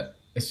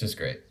it's just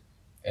great.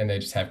 And they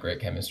just have great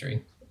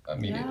chemistry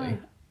immediately. Yeah.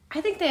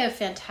 I think they have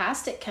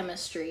fantastic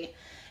chemistry.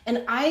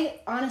 And I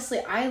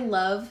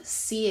love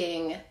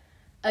seeing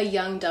a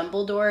young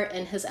Dumbledore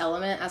in his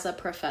element as a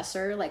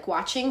professor. Like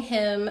watching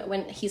him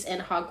when he's in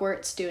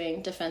Hogwarts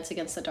doing Defense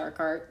Against the Dark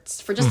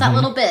Arts for just that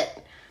little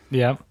bit.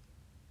 Yeah.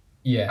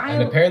 Yeah,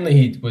 and apparently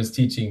he was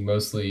teaching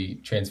mostly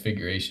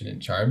Transfiguration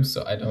and Charms,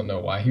 so I don't know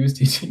why he was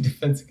teaching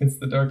Defense Against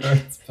the Dark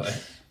Arts,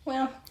 but...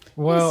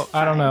 Well,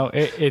 I don't know.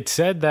 It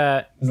said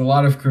that... There's a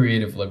lot of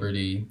creative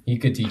liberty. He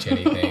could teach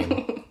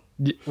anything.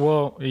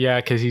 Well, yeah,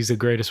 because he's the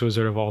greatest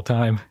wizard of all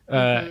time.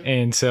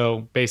 And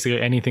so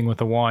basically anything with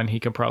a wand he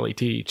could probably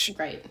teach.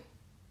 Right.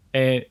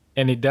 And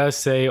it does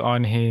say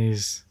on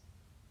his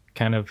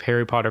kind of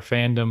Harry Potter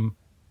fandom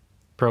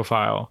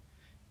profile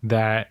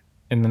that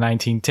in the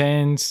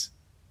 1910s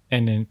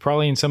and then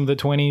probably in some of the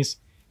 20s,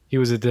 he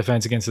was a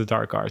Defense Against the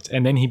Dark Arts.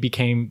 And then he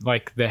became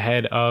like the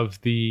head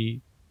of the,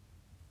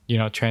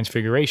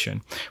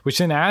 Transfiguration, which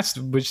then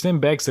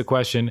begs the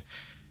question,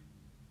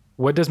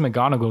 what does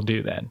McGonagall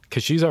do then?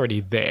 Because she's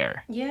already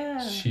there. Yeah.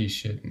 She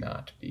should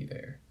not be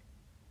there.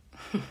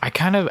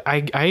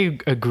 I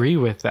agree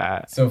with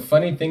that. So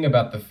funny thing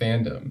about the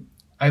fandom,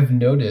 I've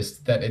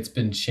noticed that it's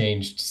been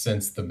changed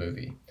since the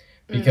movie.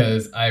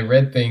 Because I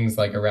read things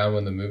like around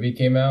when the movie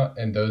came out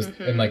and those,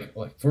 and like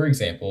for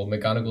example,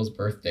 McGonagall's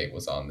birth date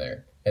was on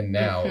there and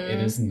now it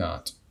is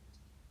not.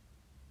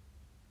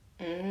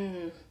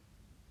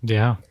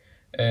 Yeah.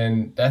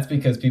 And that's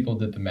because people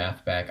did the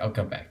math back. I'll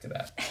come back to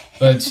that.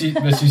 But she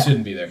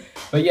shouldn't be there.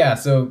 But yeah,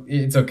 so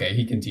it's okay.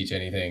 He can teach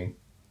anything.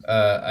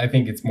 I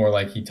think it's more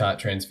like he taught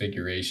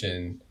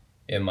Transfiguration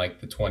in like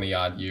the 20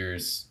 odd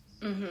years,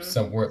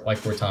 somewhere like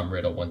where Tom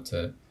Riddle went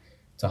to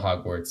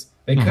Hogwarts.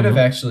 They could have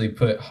actually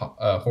put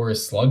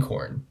Horace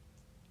Slughorn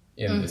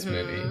in this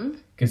movie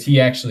because he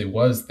actually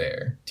was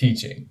there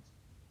teaching.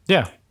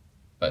 Yeah.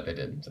 But they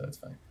didn't, so that's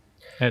fine.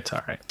 It's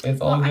all right.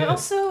 It's all good. I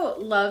also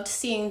loved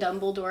seeing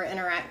Dumbledore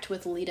interact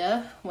with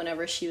Lita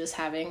whenever she was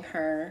having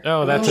her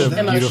that's a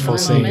beautiful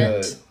scene.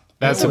 Moment.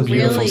 That's a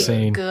beautiful really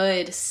scene.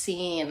 Good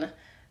scene.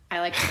 I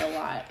liked it a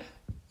lot.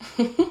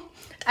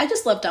 I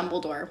just love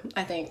Dumbledore,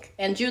 I think.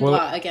 And Jude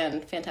Law,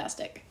 again,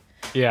 fantastic.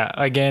 Yeah,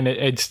 again,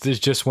 it's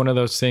just one of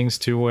those things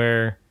to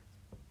where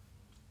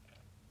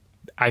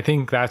I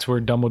think that's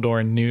where Dumbledore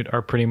and Newt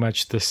are pretty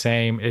much the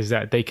same, is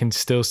that they can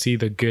still see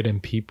the good in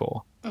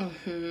people.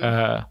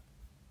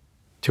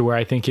 To where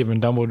I think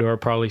even Dumbledore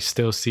probably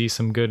still sees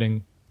some good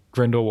in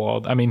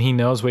Grindelwald. I mean, he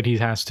knows what he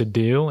has to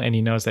do, and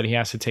he knows that he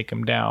has to take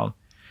him down.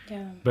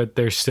 Yeah. But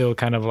there's still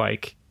kind of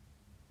like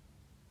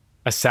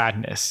a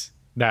sadness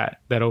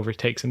that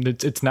overtakes him.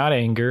 It's not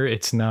anger.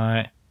 It's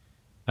not,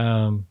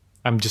 I'm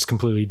just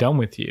completely done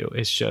with you.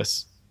 It's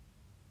just,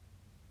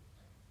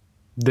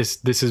 this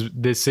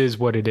is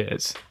what it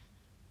is,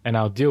 and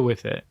I'll deal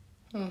with it.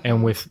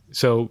 And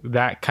so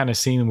that kind of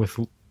scene with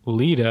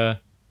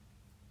Lita,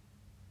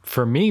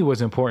 for me,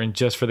 was important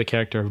just for the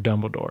character of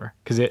Dumbledore,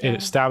 because it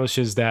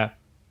establishes that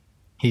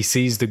he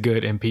sees the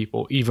good in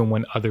people even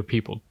when other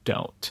people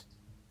don't.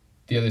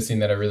 The other scene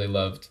that I really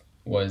loved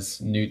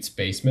was Newt's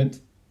basement.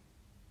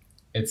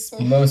 It's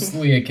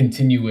mostly a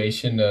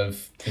continuation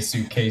of the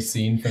suitcase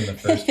scene from the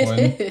first one.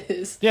 It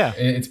is. Yeah.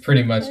 It's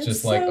pretty much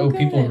just like, so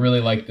people good. really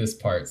like this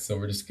part, so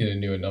we're just going to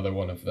do another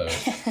one of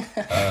those.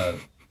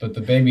 But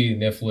the baby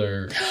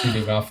Niffler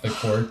shooting off the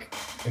cork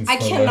in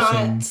slow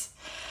motion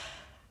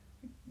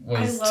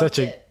was such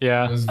a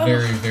it was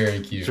very, very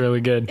cute. It's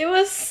really good. It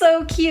was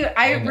so cute.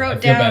 I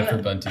wrote feel down. bad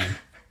for Bunty.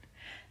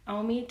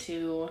 Oh, me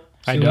too.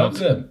 She I don't. loves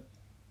him.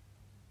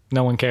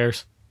 No one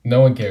cares.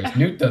 No one cares.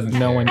 Newt doesn't.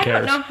 No care. one I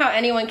cares. don't know how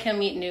anyone can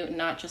meet Newt and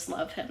not just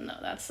love him, though.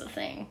 That's the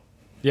thing.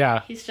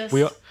 Yeah. He's just.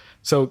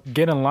 So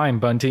get in line,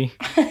 Bunty.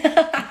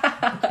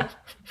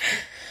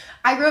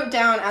 I wrote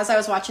down as I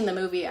was watching the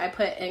movie, I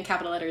put in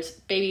capital letters,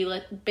 baby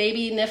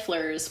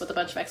Nifflers with a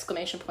bunch of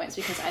exclamation points,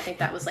 because I think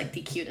that was like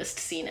the cutest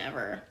scene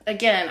ever.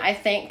 Again, I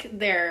think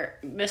they're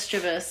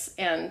mischievous,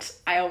 and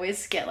I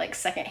always get like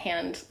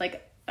secondhand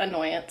like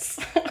annoyance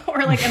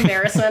or like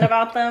embarrassment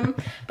about them,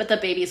 but the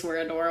babies were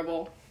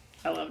adorable.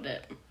 I loved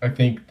it. I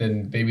think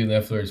then baby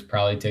Nifflers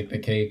probably take the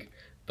cake,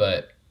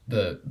 but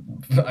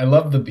I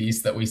love the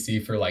beast that we see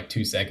for like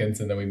 2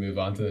 seconds and then we move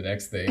on to the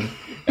next thing,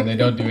 and they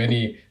don't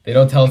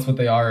tell us what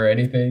they are or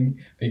anything,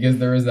 because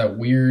there is that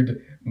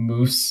weird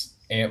moose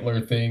antler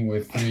thing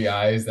with 3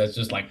 eyes that's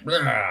just like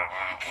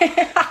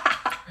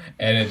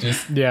and it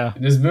just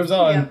moves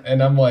on,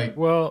 and I'm like,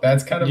 well,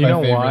 that's kind of my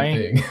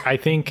favorite thing.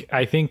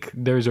 I think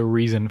there's a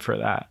reason for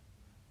that.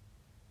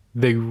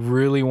 they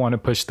really want to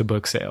push the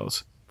book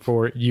sales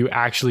for you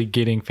actually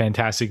getting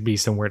Fantastic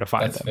Beasts and where to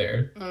find That's them.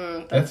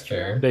 fair. That's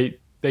fair.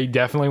 They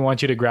definitely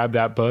want you to grab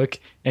that book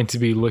and to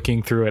be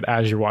looking through it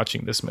as you're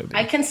watching this movie.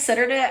 I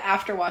considered it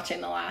after watching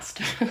the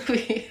last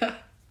movie.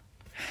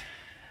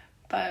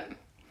 But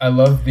I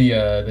love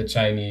the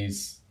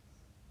Chinese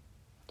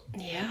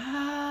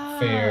yeah.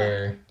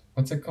 fair.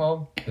 What's it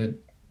called?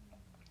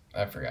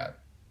 I forgot.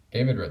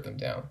 David wrote them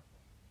down.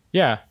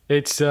 Yeah,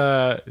 it's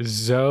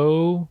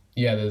Zhou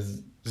Yeah,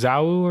 there's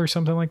or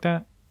something like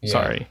that. Yeah.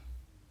 Sorry.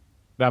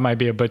 That might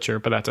be a butcher,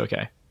 but that's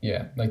okay.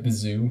 yeah, like the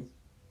zoo.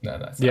 No,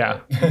 that's not Yeah.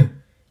 it.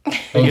 I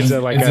think it's it's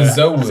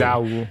a Zhou.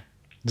 Zhou.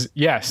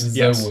 Yes.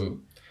 Yes. Zhou.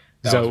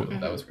 Zhou.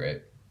 That was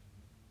great.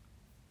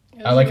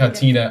 I like how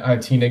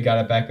Tina got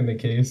it back in the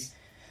case.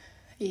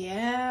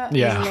 Yeah.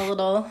 Yeah. Using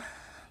the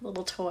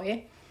little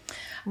toy.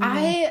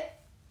 I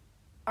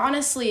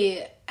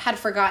honestly had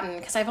forgotten,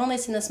 because I've only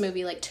seen this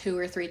movie like 2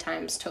 or 3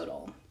 times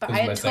total. But This I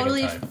is my had second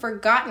totally time.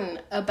 forgotten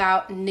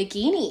about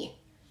Nagini.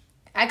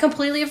 I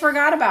completely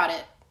forgot about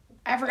it.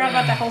 I forgot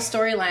about that whole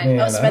storyline.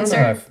 Man, Oh,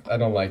 Spencer, I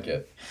don't like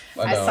it.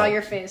 I saw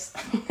your face.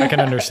 I can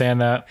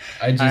understand that.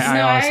 I just I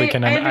No, honestly I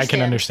can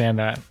understand. understand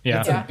that.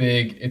 Yeah.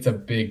 it's a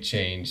big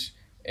change,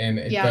 and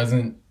it Yeah.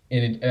 doesn't.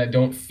 And I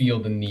don't feel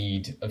the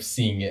need of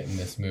seeing it in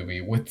this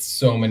movie with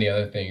so many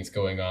other things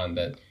going on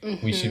that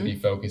we should be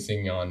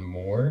focusing on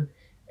more.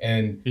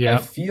 And Yeah. I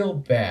feel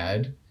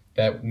bad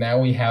that now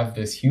we have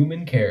this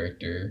human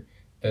character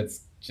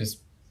that's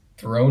just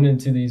thrown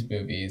into these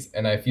movies,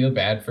 and I feel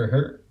bad for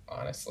her,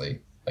 honestly.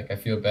 Like, I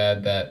feel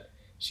bad that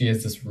she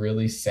has this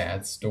really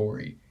sad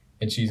story,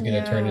 and she's going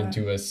to turn Yeah.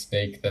 into a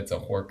snake that's a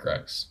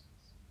Horcrux.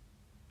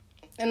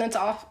 And that's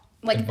off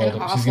like And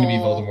an awful she's going to be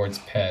Voldemort's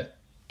pet.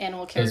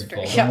 animal Does character.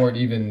 Yeah. Voldemort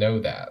even know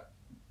that?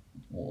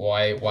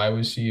 Why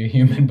was she a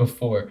human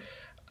before?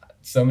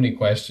 So many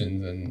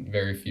questions and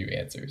very few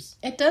answers.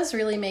 It does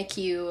really make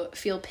you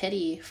feel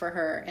pity for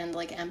her and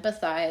like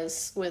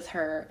empathize with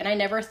her. And I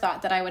never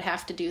thought that I would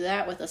have to do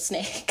that with a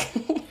snake.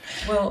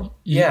 Well,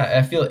 yeah,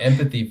 I feel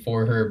empathy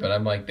for her, but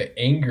I'm like, the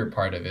anger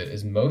part of it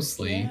is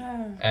mostly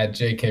Yeah. at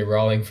J.K.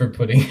 Rowling for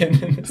putting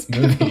it in this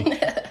movie.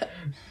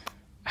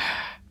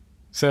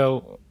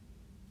 So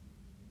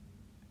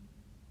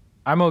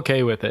I'm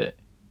okay with it.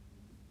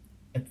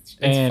 It's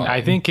And fine.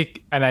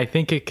 I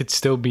think it could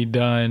still be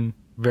done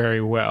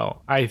very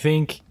well. I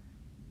think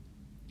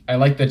I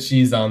like that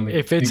she's on the,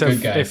 if it's the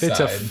good guy's if it's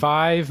a side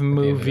 5 at the end of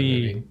the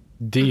movie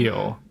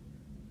deal,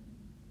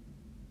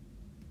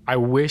 I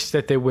wish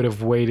that they would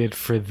have waited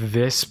for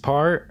this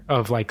part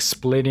of like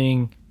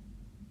splitting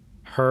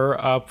her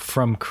up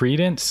from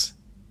Credence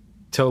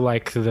till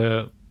like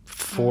the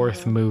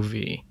 4th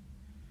movie,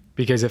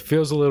 because it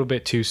feels a little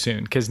bit too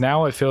soon. Because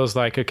now it feels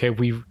like, okay,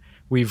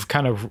 we've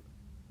kind of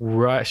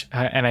rushed,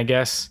 and I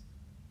guess,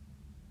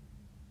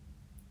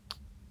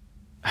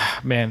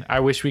 man, I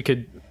wish we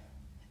could.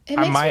 It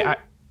I makes might me-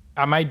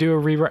 I might do a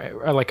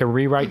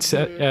rewrite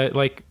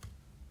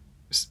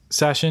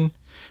session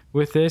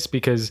with this,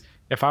 because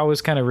if I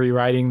was kind of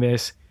rewriting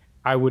this,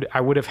 I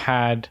would have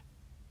had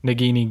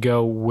Nagini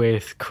go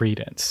with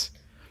Credence.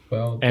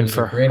 Well, And there's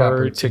for a great her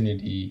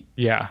opportunity.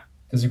 Yeah.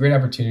 There's a great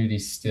opportunity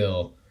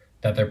still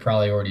that they're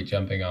probably already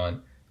jumping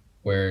on,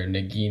 where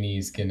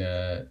Nagini's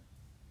gonna,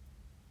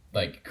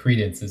 like,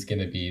 Credence is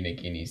gonna be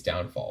Nagini's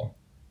downfall.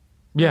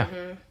 Yeah.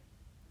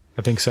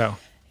 I think so.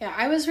 Yeah,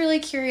 I was really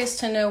curious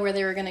to know where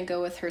they were going to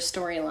go with her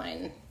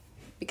storyline,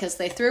 because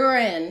they threw her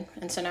in,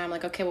 and so now I'm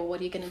like, okay, well, what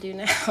are you going to do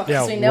now? 'Cause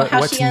Yeah. we know how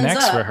What's she ends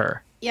next up. for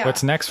her? Yeah.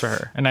 What's next for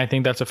her? And I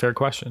think that's a fair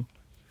question.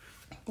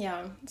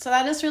 Yeah, so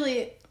that is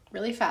really,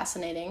 really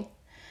fascinating.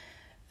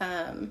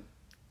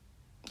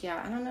 Yeah,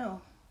 I don't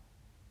know.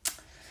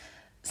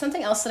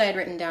 Something else that I had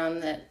written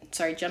down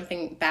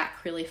jumping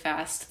back really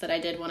fast, that I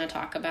did want to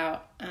talk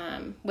about,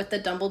 with the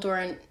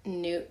Dumbledore and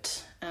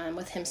Newt,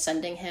 with him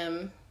sending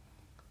him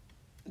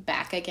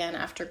back again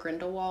after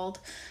Grindelwald.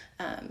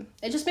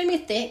 It just made me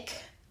think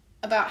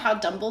about how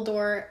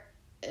Dumbledore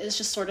is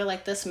just sort of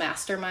like this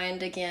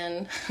mastermind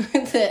again,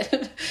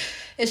 that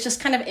is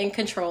just kind of in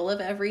control of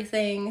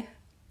everything,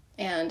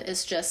 and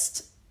is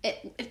just,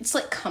 it's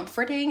like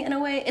comforting in a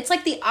way. It's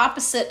like the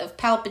opposite of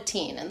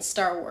Palpatine in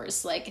Star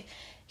Wars. Like,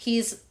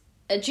 he's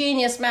a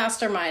genius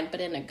mastermind, but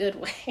in a good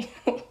way,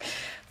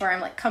 where I'm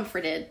like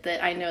comforted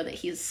that I know that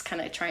he's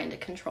kind of trying to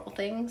control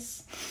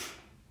things.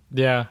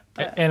 Yeah.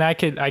 And I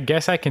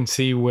guess I can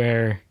see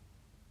where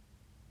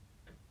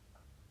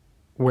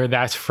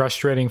that's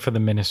frustrating for the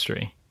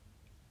Ministry.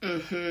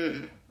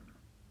 Mm-hmm.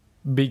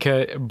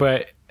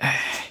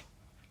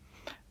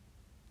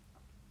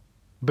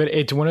 But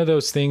it's one of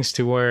those things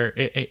to where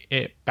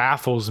it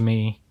baffles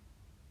me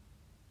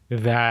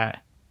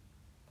that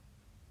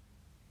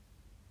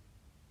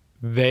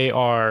they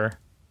are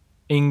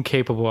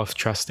incapable of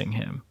trusting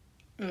him.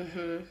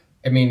 Mm-hmm.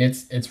 I mean,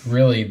 it's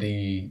really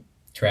the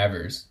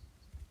Travers,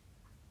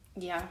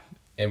 Yeah.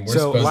 and we're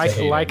So supposed like to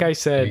hate like him, I but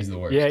said, he's the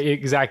worst. yeah,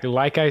 exactly.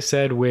 Like I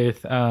said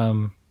with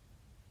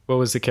what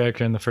was the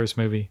character in the first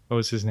movie? What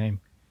was his name?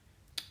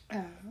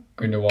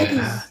 Grindelwald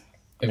is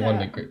They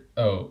wanted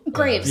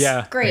Graves.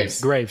 Yeah.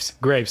 Graves.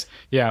 Graves.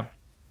 Yeah.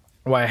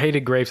 Well, I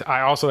hated Graves.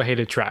 I also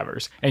hated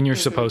Travers. And you're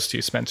supposed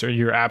to, Spencer.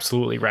 You're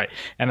absolutely right.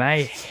 And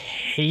I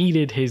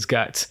hated his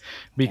guts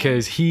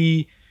because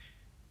he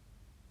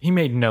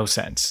made no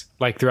sense,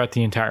 like, throughout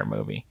the entire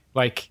movie.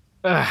 Like,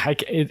 I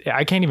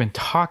can't even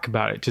talk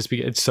about it just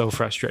because it's so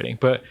frustrating.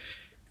 But,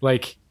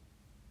 like,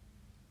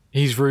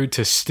 he's rude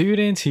to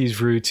students.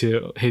 He's rude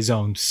to his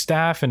own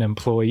staff and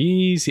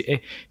employees.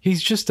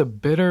 He's just a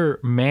bitter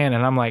man.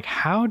 And I'm like,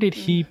 how did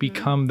he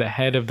become the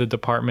head of the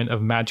Department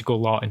of Magical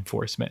Law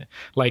Enforcement?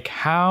 Like,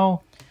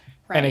 how?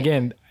 Right.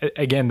 And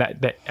again,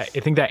 that I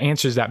think that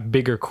answers that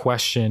bigger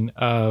question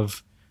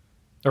of,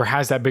 or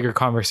has that bigger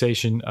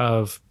conversation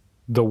of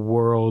the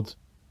world,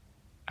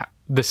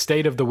 the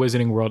state of the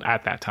wizarding world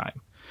at that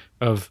time.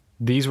 Of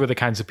these were the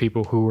kinds of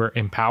people who were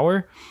in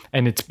power,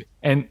 and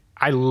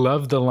I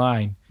love the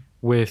line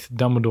with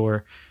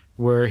Dumbledore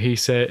where he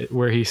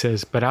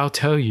says, "But I'll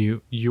tell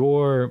you,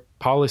 your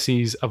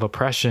policies of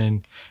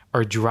oppression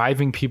are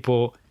driving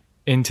people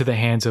into the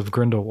hands of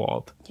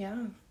Grindelwald."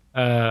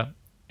 Yeah.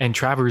 And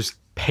Travers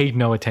paid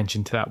no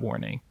attention to that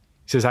warning.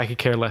 He says, "I could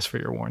care less for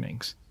your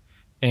warnings,"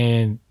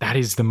 and that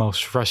is the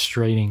most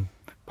frustrating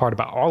part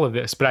about all of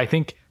this. But I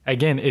think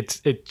again,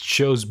 it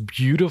shows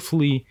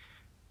beautifully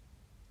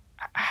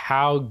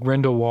how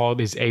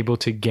Grindelwald is able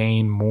to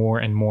gain more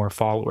and more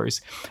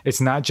followers. It's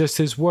not just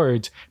his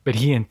words, but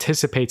he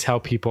anticipates how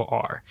people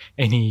are,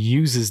 and he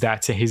uses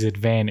that to his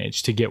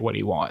advantage to get what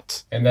he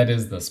wants. And that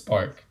is the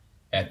spark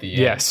at the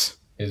end. Yes.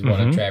 Is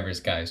one of Travers'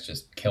 guys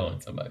just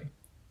killing somebody.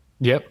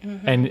 Yep.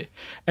 And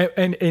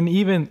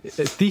even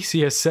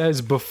Theseus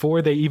says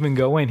before they even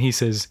go in, he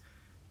says,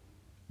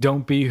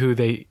 don't be who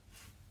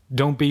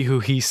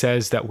he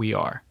says that we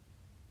are.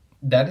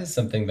 That is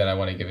something that I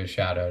want to give a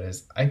shout out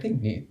is I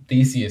think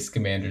Theseus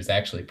Commander is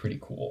actually pretty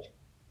cool.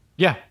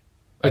 Yeah.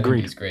 Agreed. I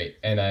think he's great.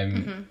 And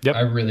I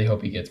really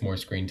hope he gets more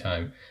screen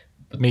time.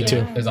 But Me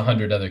too. There's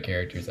 100 other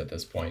characters at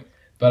this point.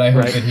 But I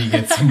hope that he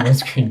gets some more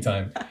screen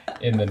time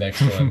in the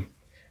next one.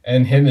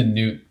 And him and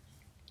Newt,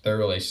 their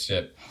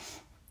relationship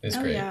is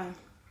great. Yeah.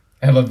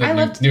 I love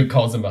that Newt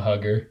calls him a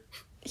hugger.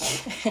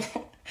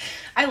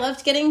 I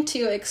loved getting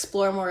to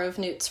explore more of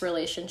Newt's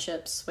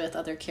relationships with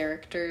other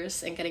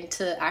characters and getting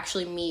to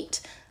actually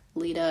meet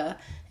Lita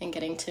and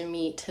getting to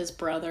meet his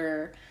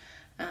brother,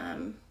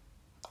 and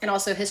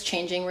also his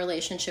changing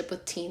relationship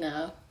with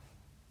Tina.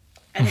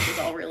 I think it was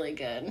all really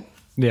good.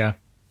 Yeah.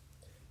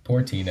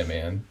 Poor Tina,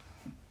 man.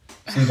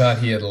 She thought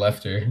he had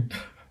left her.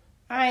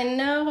 I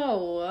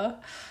know.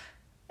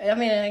 I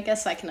mean, I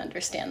guess I can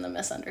understand the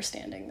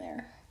misunderstanding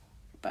there,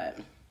 but...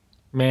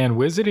 Man,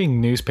 wizarding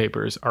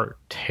newspapers are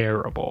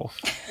terrible.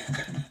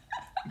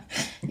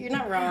 You're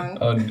not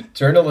wrong.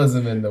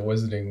 Journalism in the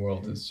wizarding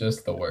world is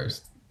just the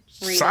worst.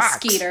 Rita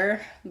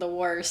Skeeter, the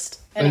worst.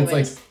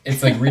 Anyways.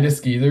 It's like Rita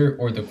Skeeter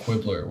or the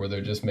Quibbler, where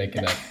they're just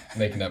making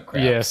up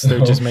crap. Yes,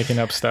 they're just making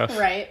up stuff.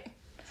 Right.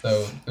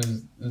 So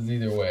there's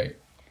either way.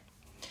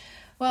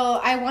 Well,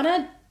 I want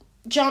to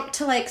jump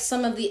to like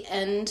some of the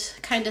end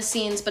kind of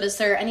scenes, but is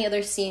there any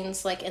other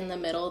scenes like in the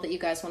middle that you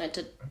guys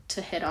wanted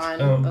to hit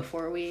on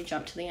before we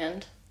jump to the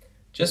end?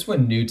 Just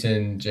when Newt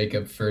and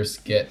Jacob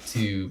first get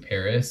to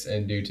Paris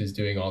and Newt is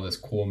doing all this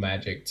cool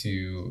magic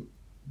to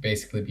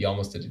basically be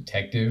almost a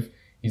detective.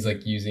 He's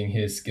like using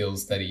his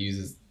skills that he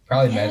uses,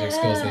 probably magic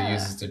skills that he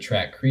uses to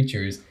track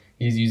creatures.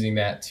 He's using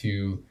that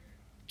to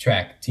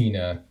track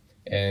Tina,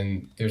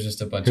 and there's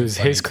just a bunch of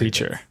his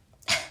creature.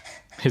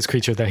 His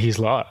creature that he's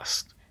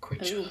lost.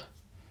 Creature.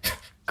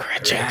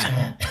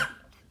 Creature.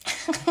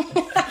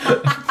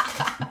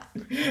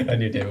 I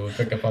knew David would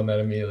pick up on that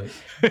immediately.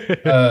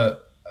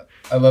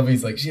 I love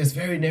he's like, she has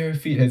very narrow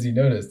feet, has you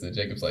noticed? And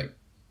Jacob's like,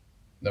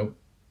 nope,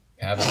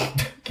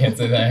 haven't. Can't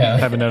say that I have.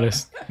 Haven't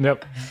noticed.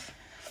 Nope.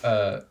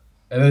 And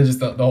then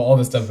just all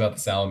the stuff about the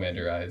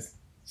salamander eyes.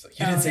 It's like,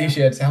 you didn't say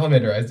she had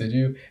salamander eyes, did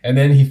you? And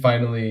then he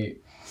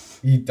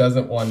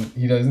doesn't want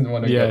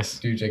to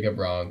do Jacob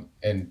wrong,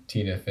 and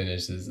Tina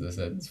finishes the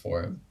sentence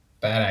for him.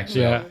 That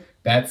actually,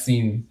 that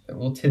scene, a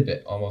little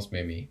tidbit, almost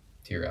made me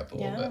tear up a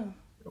little bit.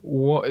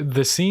 Well,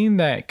 the scene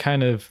that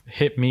kind of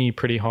hit me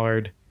pretty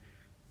hard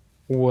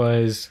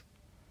was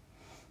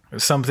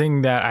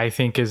something that I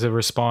think is a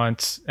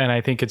response, and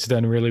I think it's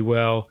done really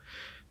well.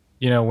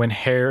 You know, when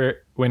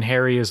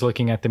Harry is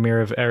looking at the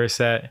Mirror of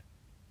Erised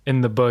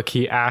in the book,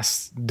 he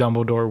asks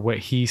Dumbledore what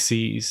he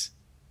sees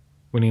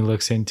when he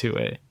looks into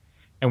it,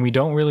 and we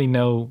don't really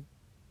know.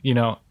 You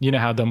know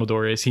how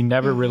Dumbledore is. He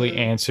never really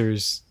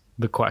answers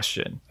the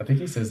question. I think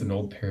he says an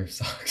old pair of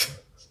socks.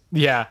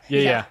 Yeah.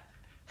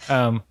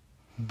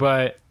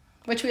 But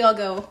which we all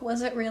go,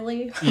 was it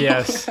really?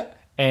 Yes.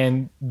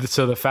 And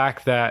so the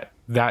fact that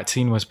that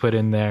scene was put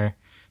in there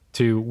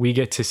we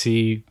get to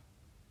see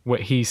what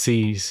he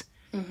sees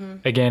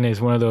again is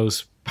one of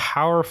those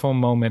powerful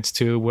moments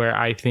too, where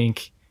I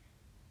think,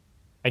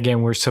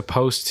 again, we're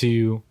supposed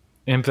to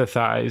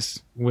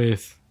empathize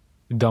with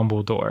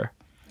Dumbledore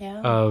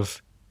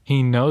of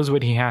he knows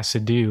what he has to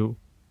do,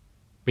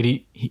 but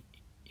he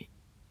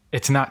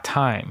it's not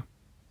time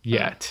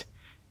yet.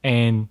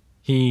 And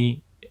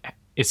he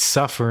is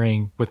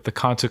suffering with the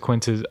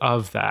consequences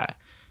of that,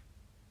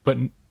 but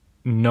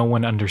no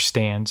one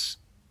understands.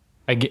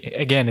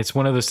 Again, it's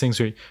one of those things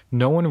where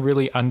no one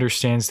really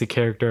understands the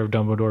character of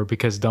Dumbledore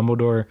because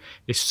Dumbledore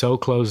is so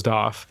closed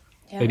off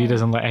that he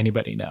doesn't let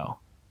anybody know.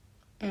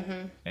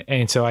 Mm-hmm.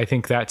 And so I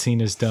think that scene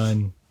is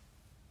done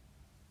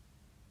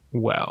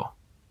well.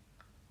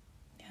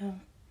 Yeah.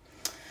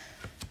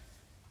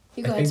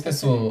 I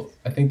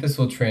think this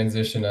will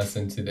transition us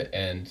into the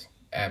end,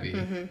 Abby.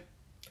 Mm-hmm.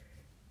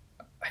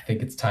 I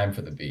think it's time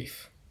for the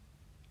beef.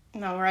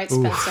 All right,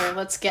 Spencer,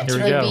 let's get to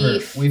the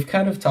beef. We've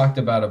kind of talked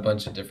about a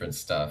bunch of different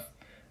stuff,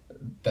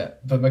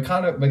 but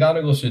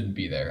McGonagall shouldn't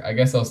be there. I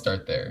guess I'll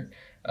start there.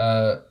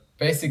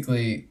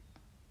 Basically,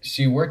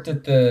 she worked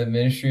at the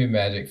Ministry of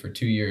Magic for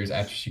 2 years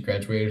after she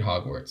graduated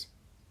Hogwarts.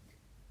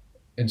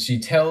 And she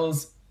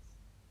tells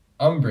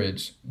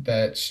Umbridge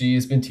that she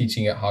has been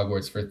teaching at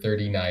Hogwarts for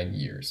 39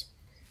 years,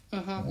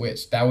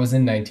 which that was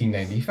in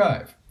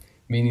 1995,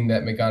 meaning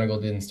that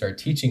McGonagall didn't start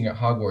teaching at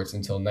Hogwarts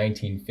until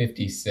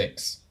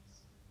 1956.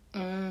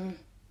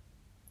 And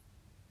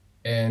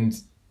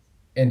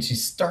she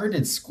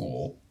started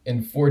school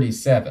in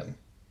 47.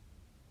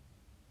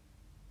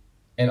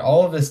 And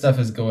all of this stuff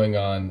is going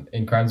on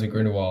in Crimes of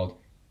Grindelwald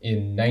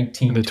in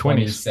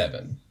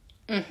 1927.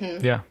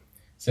 Mm-hmm. Yeah.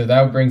 So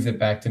that brings it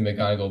back to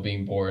McGonagall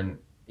being born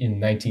in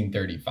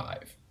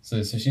 1935.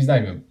 So she's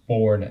not even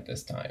born at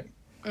this time,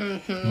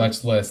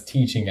 much less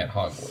teaching at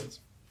Hogwarts.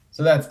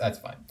 So that's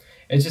fine.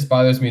 It just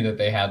bothers me that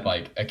they had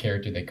like a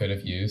character they could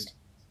have used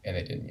and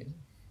they didn't use it.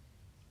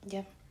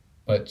 Yeah.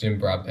 But Jim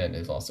Broadbent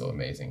is also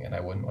amazing, and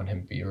I wouldn't want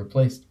him to be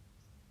replaced.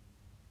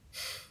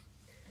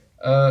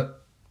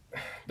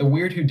 The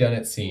weird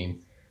whodunit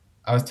scene.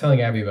 I was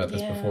telling Abby about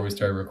this before we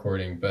started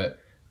recording, but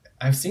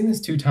I've seen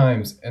this 2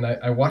 times, and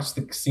I watched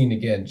the scene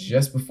again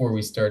just before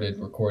we started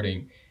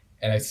recording,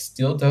 and I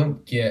still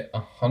don't get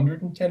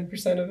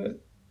 110% of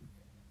it.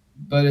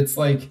 But it's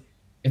like,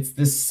 it's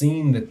this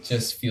scene that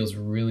just feels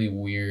really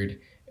weird,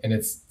 and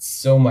it's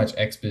so much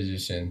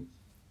exposition.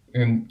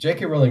 And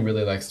J.K. Rowling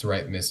really likes to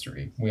write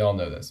mystery. We all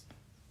know this.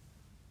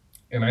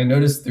 And I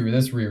noticed through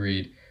this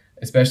reread,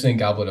 especially in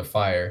Goblet of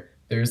Fire,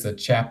 there's a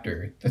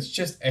chapter that's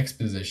just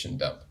exposition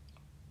dump.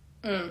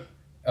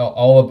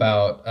 All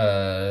about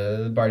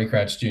Barty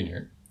Crouch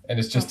Jr. And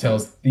it just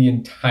tells the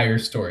entire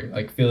story,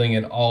 like filling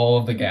in all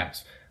of the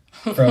gaps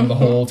from the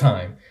whole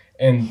time.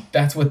 And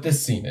that's what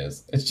this scene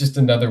is. It's just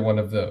another one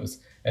of those.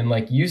 And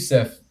like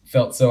Yusuf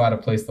felt so out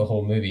of place the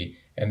whole movie.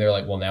 And they're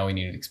like, well, now we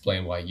need to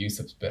explain why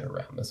Yusuf's been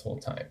around this whole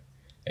time.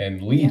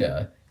 And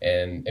Lita,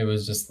 and it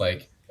was just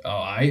like,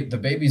 the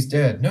baby's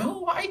dead.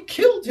 No, I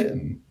killed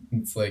him.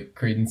 It's like,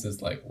 Credence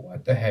is like,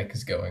 what the heck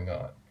is going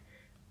on?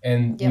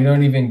 And we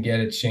don't even get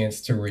a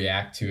chance to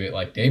react to it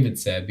like David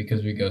said,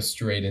 because we go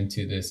straight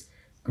into this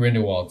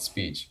Grindelwald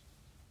speech.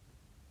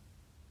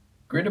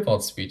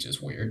 Grindelwald's speech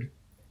is weird.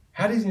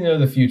 How does he know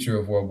the future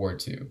of World War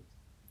II?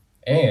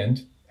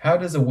 And how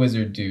does a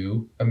wizard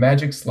do a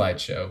magic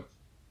slideshow?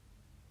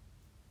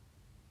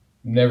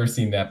 Never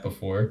seen that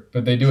before,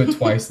 but they do it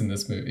twice in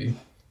this movie.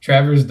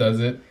 Travers does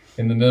it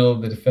in the middle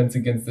of the Defense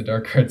Against the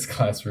Dark Arts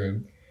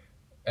classroom.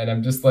 And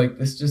I'm just like,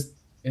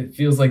 it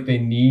feels like they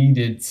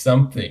needed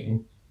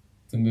something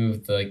to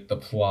move the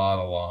plot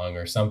along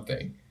or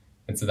something.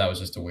 And so that was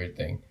just a weird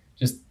thing.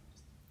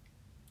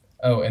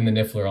 And the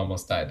Niffler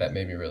almost died. That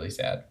made me really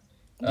sad.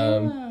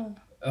 And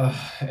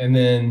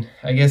then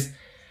I guess,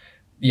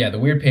 the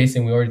weird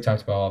pacing, we already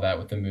talked about all that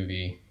with the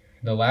movie.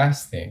 The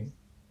last thing,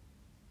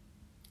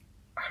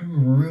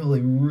 I'm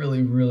really,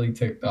 really, really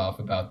ticked off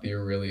about the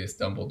Aurelius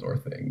Dumbledore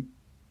thing.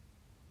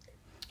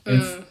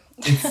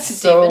 It's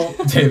so...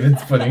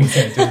 David's putting his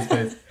hand to his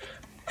face.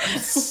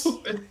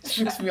 It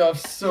tricks me off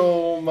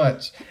so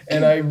much.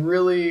 And I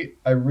really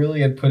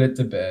had put it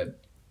to bed.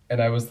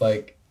 And I was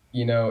like,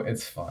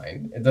 it's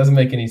fine. It doesn't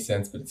make any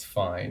sense, but it's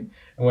fine.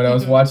 And when I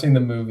was watching the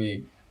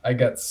movie, I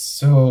got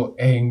so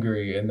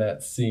angry in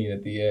that scene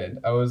at the end.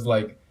 I was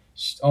like,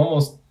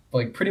 almost...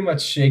 like pretty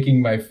much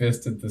shaking my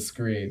fist at the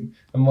screen.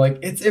 I'm like,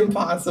 it's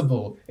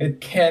impossible. It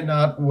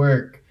cannot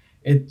work.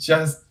 It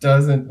just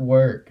doesn't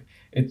work.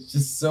 It's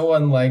just so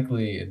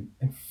unlikely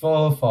and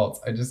full of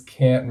faults. I just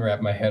can't wrap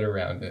my head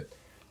around it.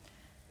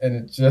 And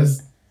it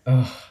just,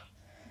 okay.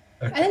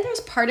 I think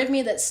there's part of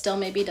me that still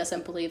maybe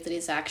doesn't believe that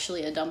he's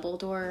actually a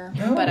Dumbledore.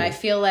 No. But I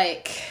feel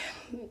like,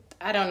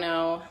 I don't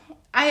know.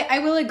 I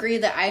will agree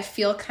that I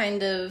feel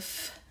kind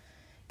of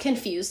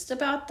confused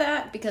about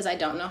that because I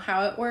don't know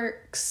how it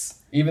works.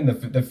 Even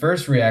the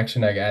first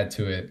reaction I got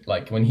to it,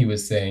 like when he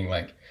was saying,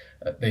 like,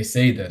 they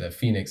say that a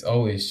phoenix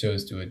always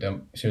shows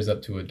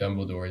up to a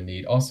Dumbledore in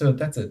need. Also,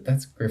 that's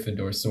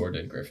Gryffindor's sword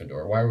in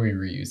Gryffindor. Why are we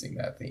reusing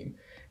that theme?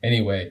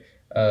 Anyway,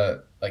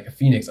 like a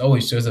phoenix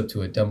always shows up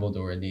to a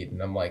Dumbledore in need,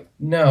 and I'm like,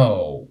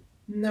 no.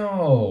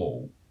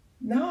 Well,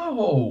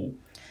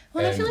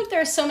 I feel like there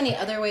are so many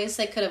other ways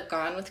they could have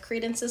gone with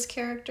Credence's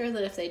character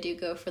that if they do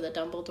go for the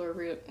Dumbledore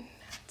route,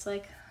 it's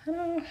like, I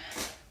don't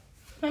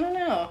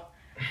know.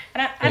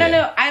 I don't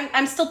know.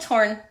 I'm still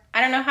torn.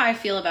 I don't know how I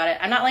feel about it.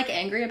 I'm not like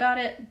angry about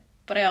it,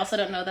 but I also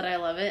don't know that I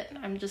love it.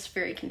 I'm just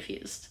very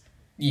confused.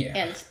 Yeah.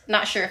 And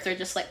not sure if they're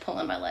just like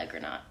pulling my leg or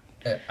not.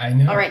 I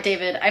know. All right,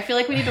 David, I feel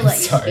like we need to let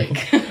you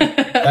speak.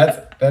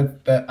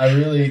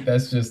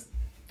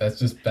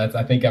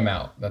 I think I'm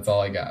out. That's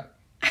all I got.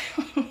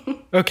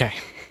 Okay,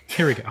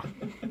 here we go.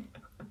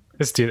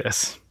 Let's do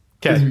this.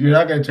 Okay. You're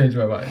not going to change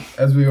my mind,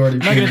 as we already.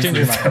 I'm not going to change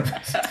your mind.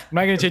 I'm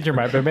not going to change your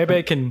mind, but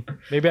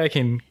maybe I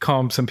can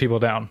calm some people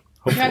down.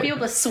 Hopefully. You might be able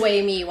to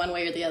sway me one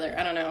way or the other.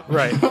 I don't know.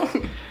 Right.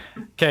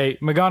 Okay,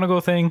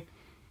 McGonagall thing.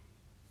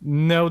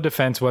 No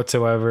defense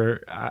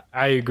whatsoever.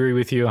 I agree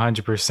with you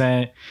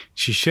 100%.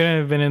 She shouldn't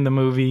have been in the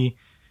movie.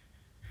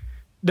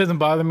 Doesn't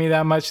bother me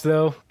that much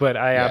though, but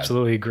I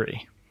absolutely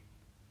agree.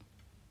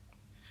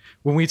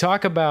 When we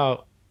talk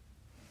about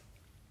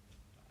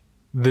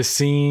the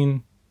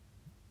scene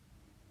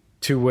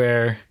to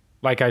where,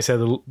 like I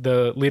said,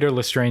 the Leader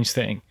Lestrange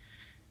thing,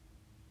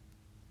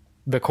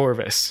 the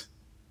Corvus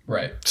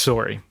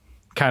story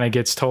kind of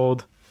gets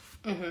told.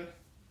 Mm-hmm.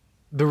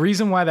 The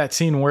reason why that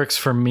scene works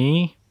for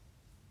me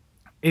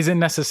isn't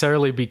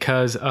necessarily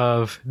because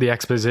of the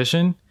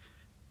exposition.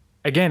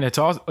 Again, it's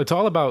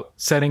all about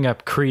setting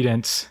up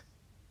Credence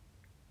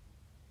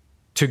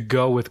to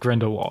go with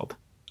Grindelwald.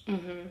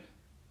 Mm-hmm.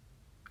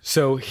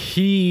 So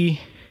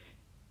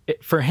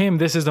for him,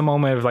 this is the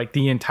moment of like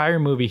the entire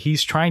movie.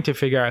 He's trying to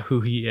figure out who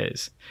he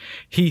is.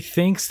 He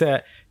thinks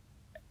that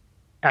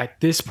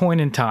at this point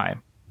in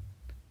time,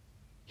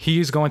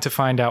 he's going to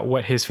find out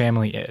what his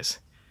family is.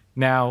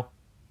 Now,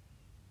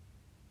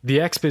 the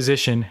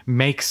exposition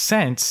makes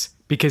sense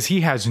because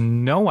he has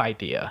no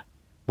idea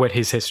what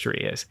his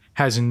history is,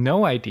 has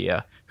no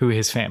idea who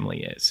his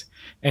family is.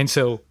 And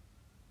so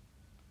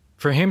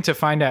for him to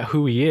find out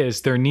who he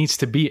is, there needs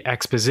to be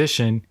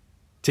exposition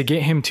to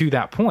get him to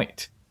that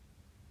point.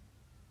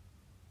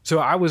 So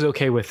I was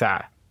okay with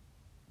that.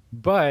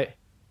 But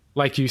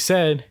like you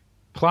said,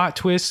 plot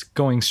twist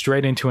going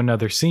straight into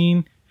another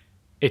scene.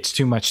 It's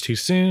too much too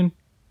soon.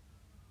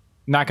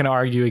 Not going to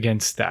argue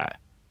against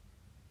that.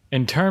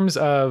 In terms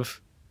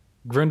of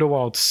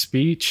Grindelwald's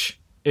speech,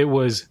 it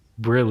was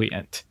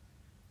brilliant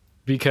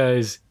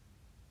because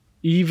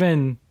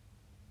even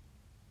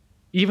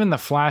the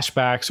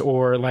flashbacks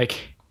or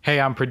like,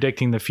 hey, I'm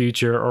predicting the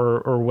future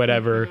or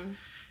whatever,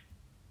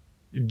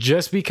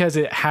 just because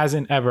it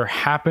hasn't ever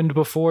happened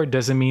before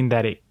doesn't mean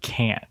that it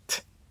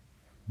can't.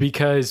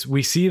 Because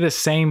we see the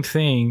same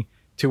thing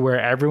to where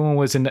everyone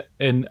was in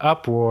an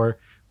uproar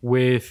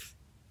with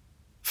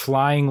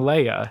flying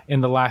Leia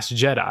in The Last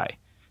Jedi.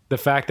 The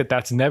fact that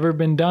that's never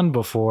been done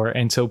before.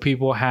 And so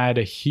people had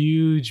a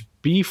huge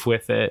beef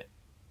with it.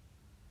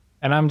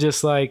 And I'm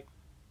just like,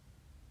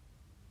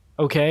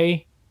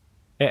 okay.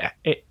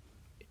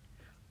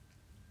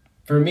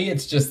 For me,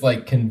 it's just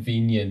like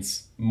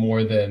convenience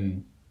more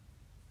than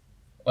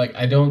like,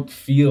 I don't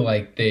feel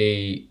like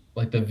the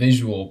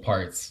visual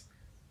parts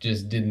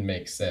just didn't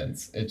make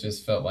sense. It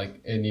just felt like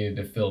it needed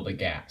to fill the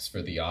gaps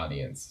for the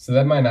audience. So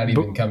that might not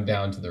even come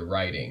down to the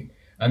writing.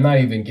 I'm not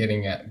even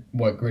getting at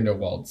what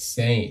Grindelwald's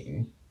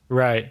saying.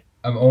 Right.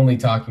 I'm only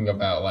talking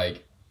about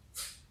like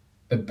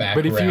the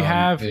background. But if you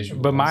have,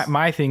 visuals. but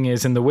my thing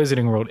is in the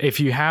Wizarding world, if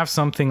you have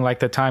something like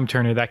the Time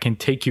Turner that can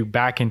take you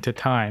back into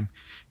time,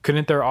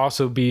 couldn't there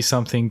also be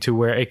something to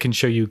where it can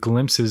show you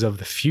glimpses of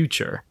the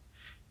future,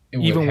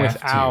 even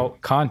without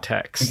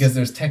context? Because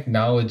there's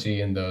technology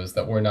in those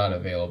that were not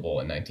available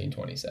in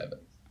 1927.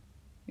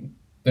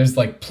 There's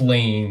like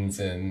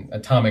planes and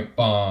atomic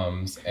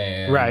bombs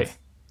and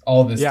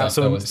all this stuff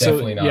that was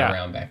definitely not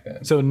around back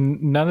then. So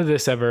none of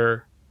this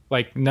ever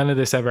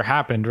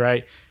happened,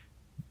 right?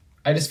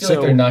 I just feel like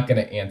they're not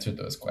going to answer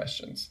those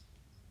questions.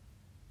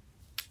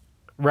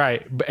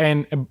 Right.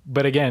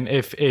 But again,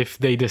 if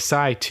they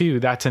decide to,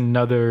 that's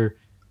another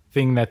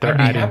thing that they're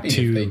adding happy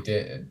to. If they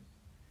did.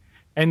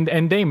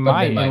 And they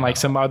might in like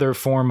some other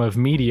form of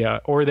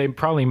media, or they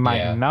probably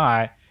might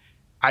not.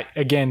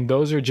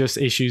 Those are just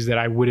issues that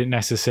I wouldn't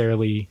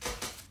necessarily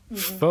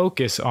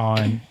focus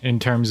on in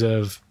terms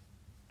of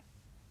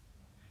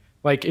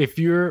like if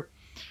you're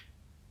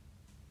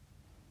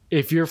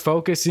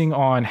focusing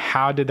on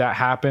how did that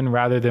happen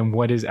rather than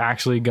what is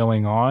actually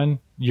going on,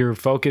 you're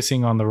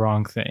focusing on the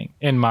wrong thing,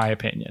 in my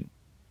opinion.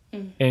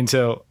 And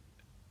so,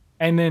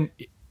 and then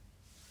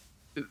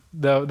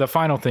the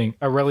final thing,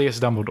 Aurelius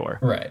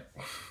Dumbledore. Right.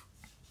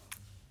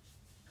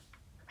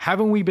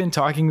 Haven't we been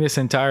talking this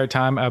entire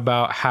time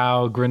about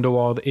how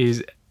Grindelwald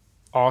is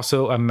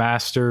also a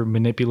master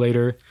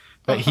manipulator,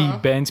 that he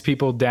bends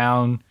people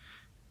down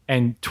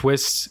and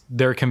twists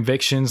their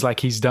convictions like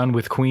he's done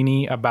with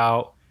Queenie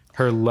about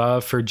her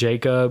love for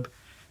Jacob,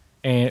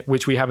 and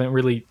which we haven't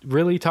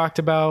really talked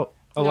about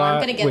a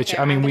lot. Which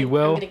there. We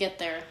will. I'm gonna get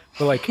there.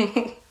 But like,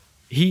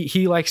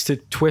 he likes to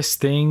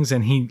twist things,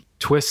 and he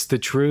twists the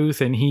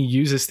truth, and he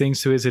uses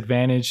things to his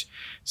advantage.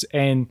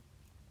 And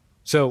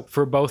so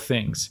for both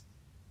things,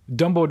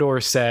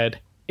 Dumbledore said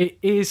it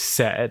is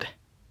said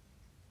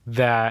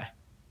that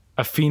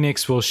a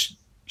phoenix will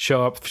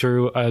show up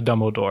through a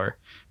Dumbledore.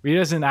 He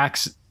doesn't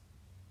act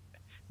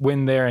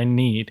when they're in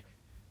need.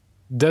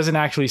 Doesn't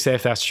actually say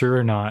if that's true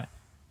or not.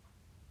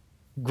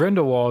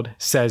 Grindelwald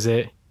says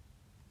it.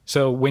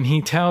 So when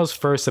he tells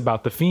first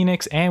about the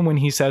Phoenix and when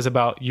he says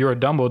about you're a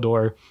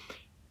Dumbledore,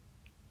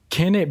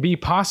 can it be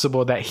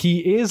possible that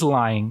he is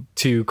lying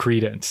to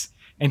Credence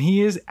and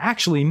he is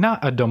actually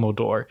not a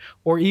Dumbledore,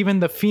 or even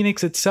the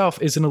Phoenix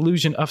itself is an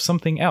illusion of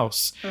something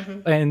else,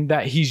 and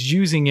that he's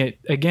using it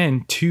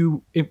again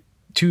to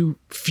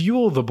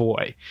fuel the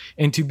boy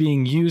into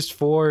being used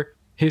for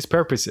his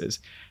purposes?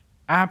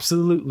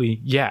 Absolutely,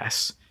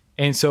 yes.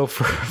 And so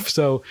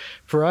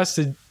for us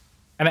to,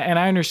 and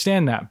I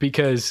understand that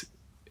because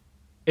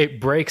it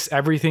breaks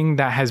everything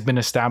that has been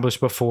established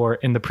before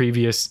in the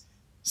previous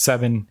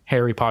 7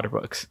 Harry Potter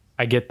books.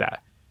 I get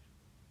that.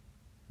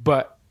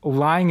 But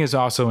lying is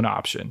also an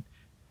option.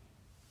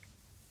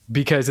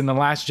 Because in The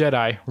Last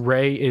Jedi,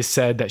 Rey is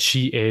said that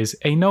she is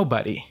a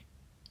nobody.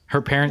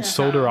 Her parents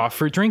sold her off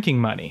for drinking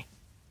money.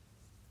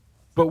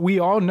 But we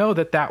all know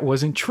that that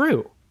wasn't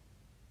true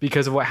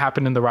because of what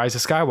happened in The Rise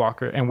of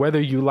Skywalker. And whether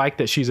you like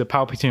that she's a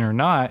Palpatine or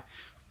not,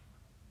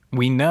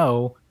 we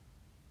know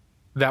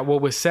that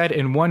what was said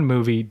in one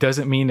movie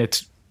doesn't mean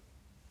it's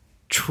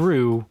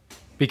true,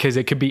 because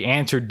it could be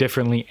answered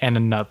differently in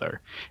another.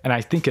 And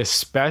I think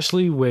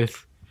especially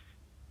with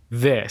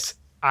this,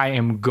 I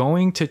am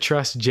going to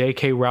trust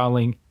J.K.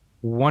 Rowling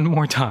one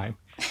more time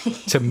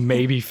to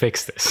maybe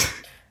fix this.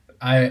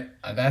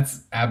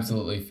 That's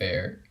absolutely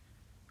fair.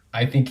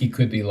 I think he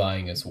could be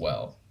lying as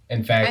well.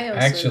 In fact,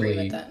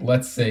 actually,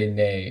 let's say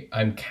nay.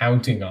 I'm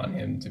counting on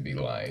him to be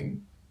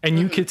lying. And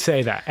you could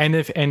say that. And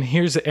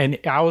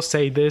I will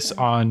say this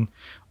on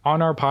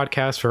our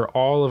podcast for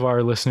all of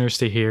our listeners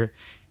to hear.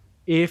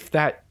 If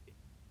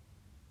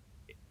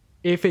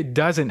it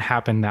doesn't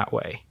happen that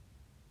way,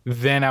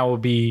 then I will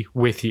be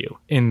with you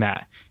in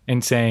that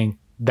and saying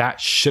that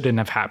shouldn't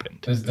have happened.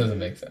 This doesn't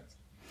make sense.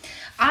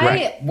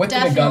 With the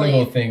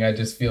McGonagall thing, I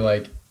just feel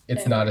like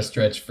it's not a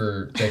stretch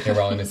for J.K.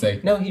 Rowling to say,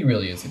 no, he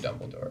really is a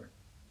Dumbledore.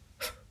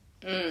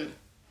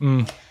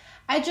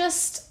 I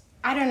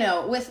don't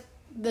know. With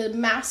the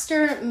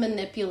master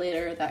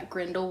manipulator that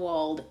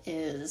Grindelwald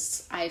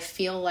is, I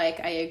feel like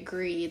I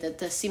agree that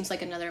this seems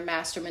like another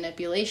master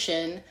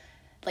manipulation.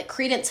 Like,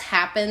 Credence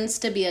happens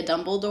to be a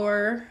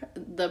Dumbledore,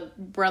 the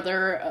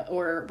brother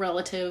or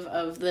relative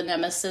of the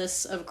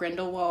nemesis of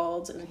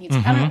Grindelwald, and he's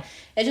kind of,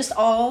 it just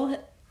all,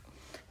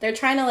 they're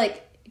trying to,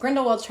 like,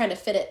 Grindelwald's trying to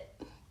fit it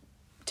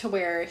to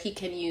where he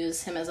can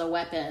use him as a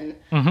weapon.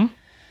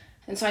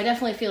 And so I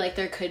definitely feel like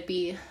there could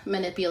be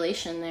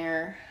manipulation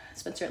there.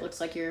 Spencer, it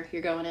looks like you're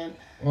going in.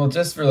 Well,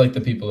 just for, like,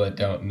 the people that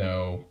don't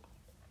know,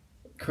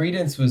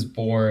 Credence was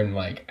born,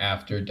 like,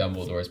 after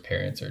Dumbledore's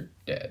parents are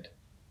dead.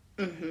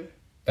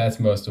 That's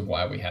most of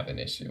why we have an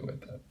issue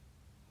with it.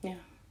 Yeah.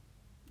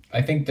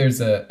 I think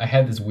I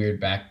had this weird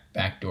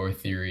backdoor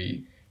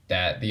theory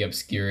that the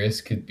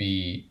Obscurus could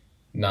be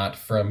not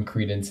from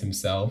Credence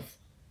himself,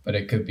 but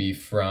it could be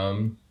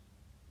from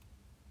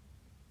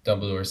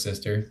Dumbledore's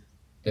sister.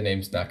 The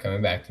name's not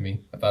coming back to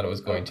me. I thought it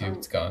was going to.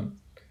 It's gone.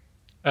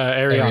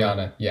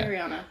 Ariana. Yeah.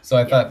 Ariana. So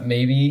I thought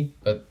maybe,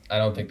 but I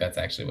don't think that's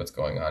actually what's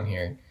going on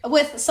here.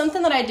 With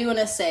something that I do want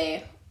to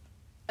say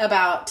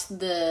about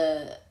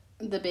the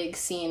big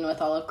scene with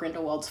all of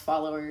Grindelwald's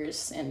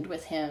followers and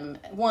with him.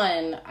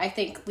 One, I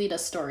think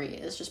Lita's story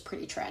is just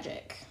pretty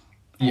tragic.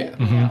 Yeah.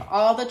 And, you know,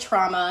 all the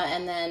trauma,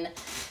 and then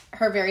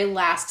her very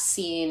last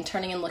scene,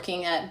 turning and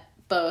looking at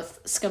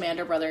both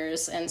Scamander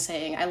brothers and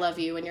saying, I love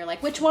you. And you're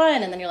like, which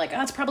one? And then you're like,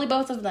 oh, it's probably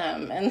both of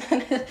them. And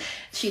then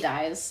she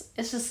dies.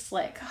 It's just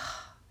like,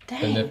 oh,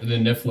 dang. The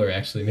Niffler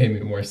actually made me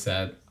more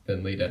sad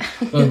than Lita.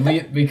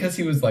 But because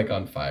he was like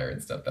on fire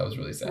and stuff, that was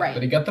really sad. Right.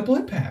 But he got the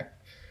blood pack.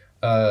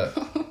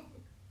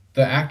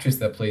 The actress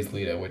that plays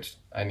Lita, which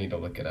I need to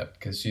look it up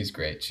because she's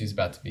great. She's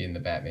about to be in the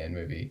Batman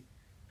movie.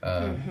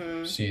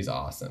 She's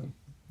awesome.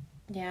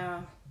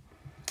 Yeah.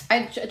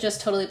 I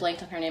just totally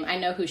blanked on her name. I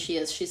know who she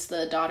is. She's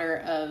the daughter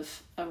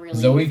of a really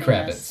Zoe famous...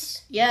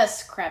 Kravitz.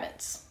 Yes,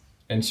 Kravitz.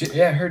 And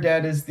her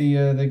dad is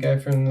the guy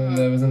from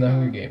that was in the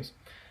Hunger Games.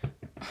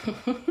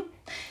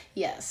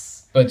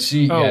 Yes. But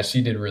she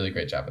did a really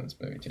great job in this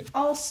movie too.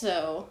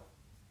 Also,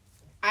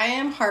 I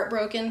am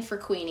heartbroken for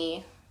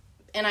Queenie.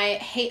 And I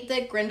hate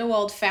that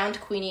Grindelwald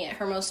found Queenie at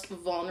her most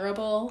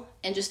vulnerable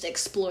and just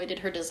exploited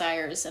her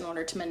desires in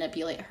order to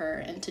manipulate her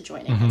into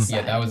joining his side.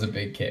 Yeah, that was a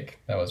big kick.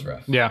 That was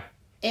rough. Yeah.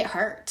 It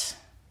hurt.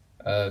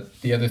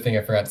 The other thing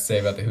I forgot to say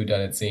about the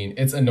whodunit scene,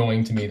 it's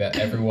annoying to me that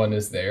everyone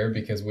is there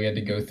because we had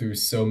to go through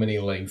so many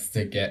lengths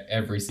to get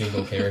every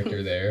single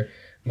character there.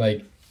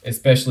 Like,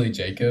 especially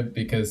Jacob,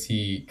 because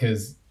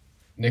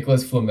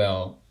Nicholas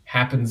Flamel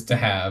happens to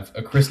have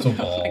a crystal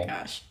ball. Oh my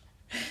gosh.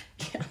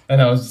 Yeah.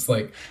 And I was just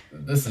like,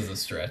 this is a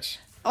stretch.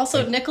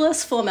 Also,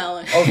 Nicholas Flamel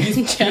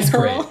he's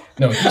great.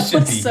 No, he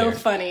should be so here.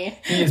 Funny.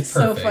 He is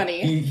perfect. So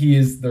funny. He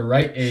is the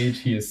right age.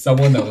 He is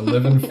someone that would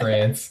live in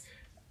France.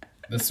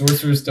 The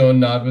Sorcerer's Stone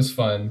nod was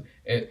fun.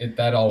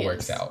 That all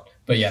works out.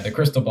 But yeah, the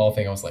crystal ball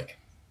thing, I was like,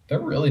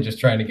 they're really just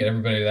trying to get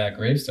everybody to that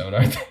gravestone,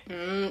 aren't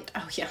they?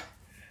 Oh, yeah.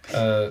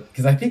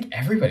 Because I think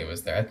everybody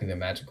was there. I think the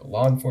magical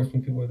law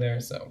enforcement people were there.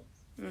 So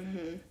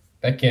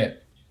that can't...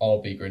 all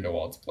be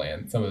Grindelwald's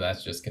plan. Some of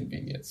that's just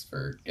convenience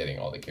for getting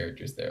all the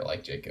characters there,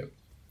 like Jacob.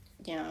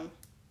 Yeah.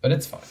 But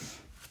it's fine.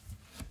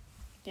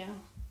 Yeah.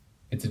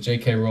 It's a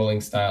J.K. Rowling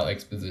style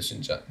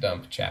exposition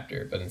dump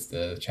chapter, but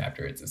instead of a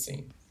chapter, it's a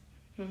scene.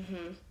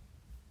 Mm-hmm.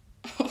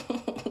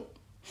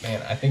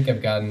 Man, I think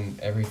I've gotten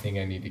everything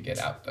I need to get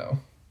out, though.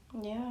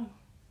 Yeah.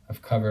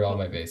 I've covered all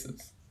my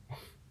bases.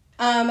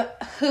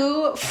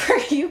 Who, for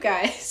you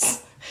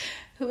guys,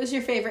 who is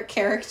your favorite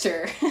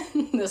character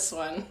in this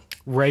one?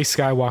 Rey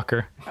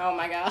Skywalker. Oh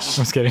my gosh.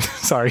 I'm just kidding.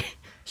 Sorry.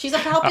 She's a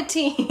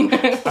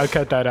Palpatine. I'll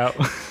cut that out.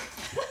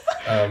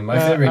 My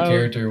favorite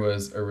character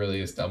was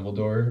Aurelius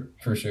Dumbledore,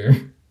 for sure.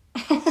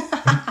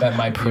 That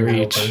might be a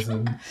real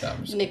person. No,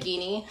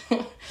 Nagini.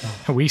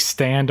 We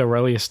stand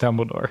Aurelius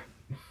Dumbledore.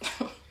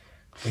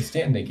 We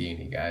stand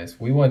Nagini, guys.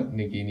 We want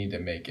Nagini to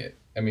make it.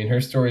 I mean, her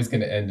story's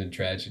going to end in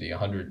tragedy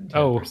 110%.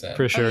 Oh,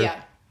 for sure. Oh,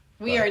 yeah.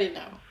 We already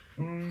know.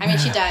 I mean,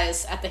 she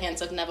dies at the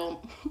hands of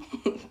Neville,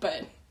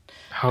 but...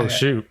 Oh,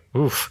 shoot.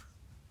 Oof.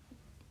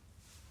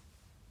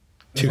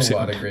 There's a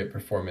lot of great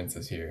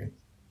performances here.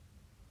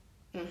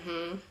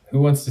 Mm-hmm.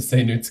 Who wants to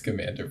say Newt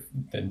Scamander?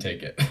 Then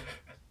take it.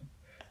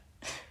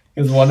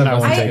 Because one of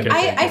us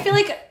I feel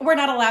like we're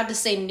not allowed to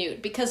say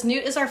Newt, because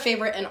Newt is our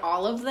favorite in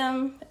all of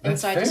them. And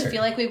That's so I just fair.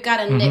 feel like we've got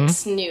to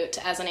nix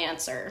Newt as an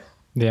answer.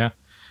 Yeah.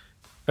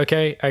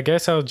 Okay, I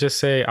guess I'll just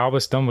say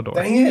Albus Dumbledore.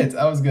 Dang it!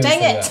 I was going to say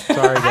Dang it! that.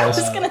 Sorry, I was guys.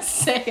 just going to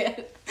say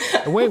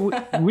it. Wait,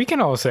 we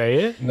can all say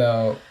it.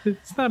 No.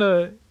 It's not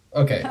a...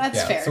 Okay, That's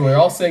yeah. fair. So we're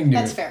all saying Newt.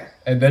 That's fair.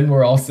 And then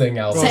we're all saying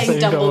Albus. Saying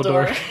saying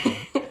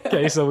Dumbledore.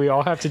 Okay, so we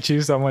all have to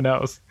choose someone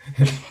else.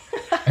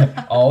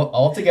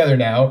 all together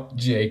now,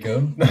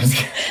 Jacob. No, I'm just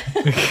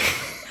kidding.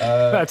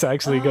 That's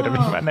actually going to be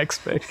my next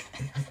pick.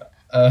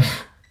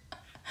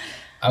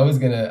 I was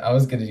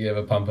gonna give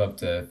a pump up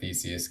to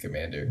Theseus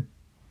Commander.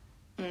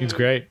 He's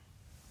great.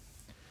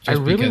 I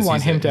Just really because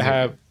want he's him a- to he's a-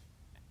 have...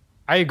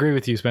 I agree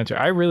with you, Spencer.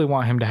 I really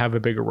want him to have a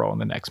bigger role in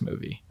the next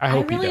movie. I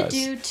hope I really he does.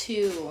 do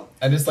too.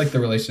 I just like the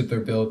relationship they're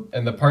built,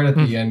 and the part at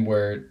the end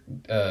where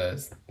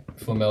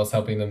Flamel's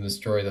helping them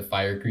destroy the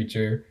fire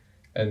creature,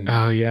 and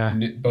Oh, yeah.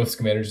 both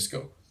commanders just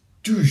go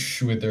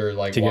doosh with their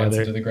wands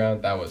Together. into the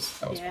ground. That was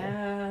cool.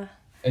 Yeah.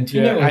 And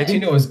Tina, Yeah, I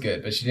think- Tina was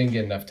good, but she didn't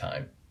get enough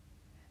time.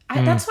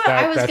 That's what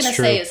I was that's going to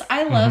true. say is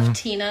I love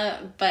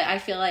Tina, but I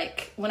feel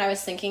like when I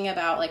was thinking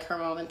about like her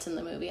moments in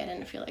the movie, I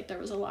didn't feel like there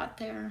was a lot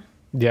there.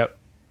 Yep.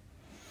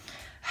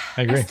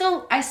 I agree.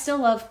 I still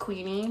love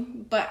Queenie,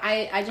 but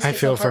I just I get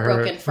feel so for her.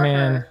 heartbroken for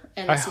Man, her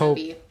in I this hope-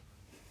 movie.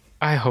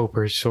 I hope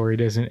her story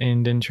doesn't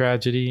end in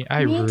tragedy.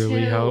 I Me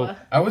really too. hope.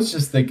 I was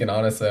just thinking,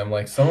 honestly, I'm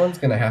like, someone's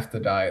gonna have to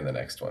die in the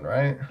next one,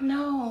 right?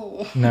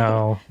 No.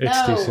 No,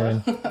 it's No. too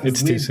soon.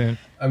 It's too soon.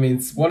 I mean,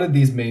 it's one of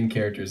these main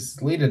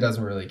characters. Lita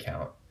doesn't really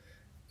count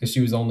because she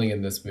was only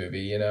in this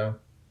movie, you know.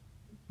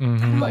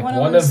 Hmm. Like one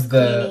one of of them's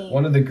the Queenie.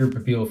 one of the group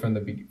of people from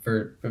the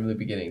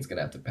beginning is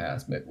gonna have to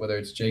pass, whether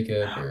it's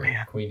Jacob or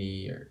man.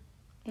 Queenie or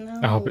No.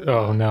 I hope.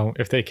 Oh no!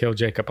 If they kill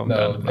Jacob, I'm no.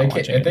 done. I'm They not can't,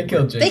 watching if they it kill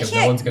anymore. Jacob,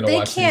 no one's gonna They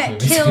watch can't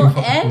these movies kill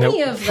anymore. any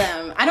Nope. of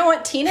them. I don't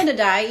want Tina to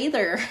die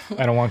either.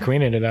 I don't want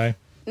Queenie to die.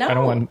 No. I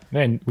don't want.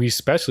 And we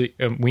especially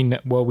we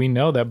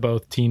know that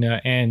both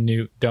Tina and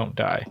Newt don't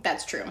die.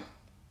 That's true.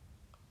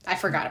 I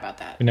forgot about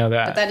that. We know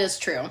that. But that is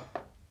true.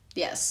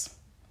 Yes,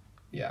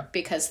 Yeah,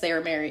 because they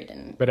were married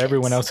and. But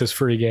everyone kids. else is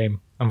free game,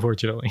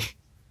 unfortunately.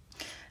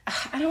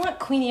 I don't want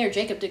Queenie or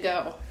Jacob to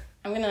go.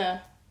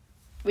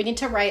 We need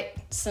to write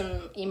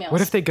some emails.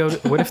 What if they go?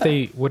 What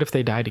if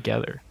they die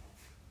together?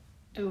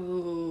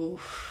 Ooh.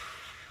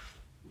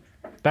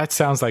 That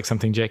sounds like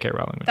something J.K.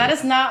 Rowling would That do.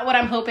 is not what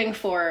I'm hoping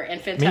for in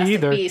Fantastic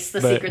either, Beasts: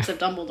 The but- Secrets of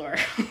Dumbledore.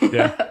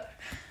 Yeah.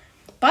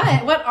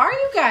 But what are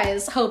you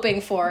guys hoping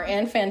for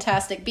in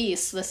Fantastic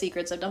Beasts: The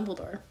Secrets of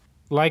Dumbledore?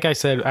 Like I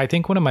said, I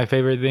think one of my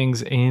favorite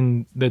things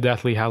in the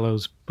Deathly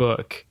Hallows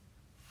book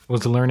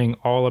was learning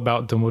all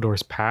about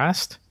Dumbledore's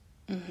past.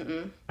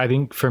 Mm-hmm. I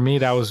think for me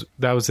that was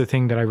the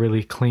thing that I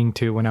really cling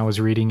to when I was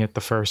reading it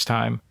the first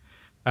time.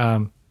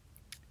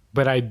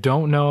 But I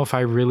don't know if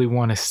I really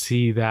want to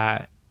see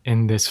that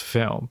in this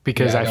film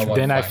because yeah, I don't want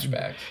then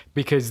flashback.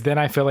 because then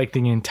I feel like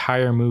the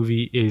entire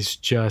movie is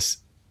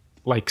just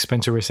like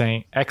Spencer was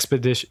saying,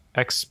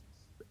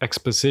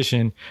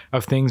 exposition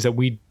of things that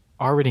we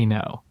already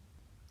know.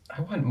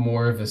 I want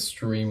more of a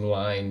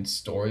streamlined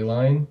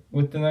storyline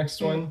with the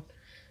next one.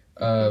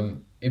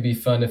 It'd be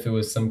fun if it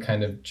was some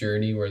kind of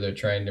journey where they're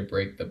trying to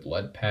break the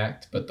blood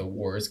pact, but the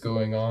war is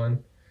going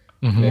on.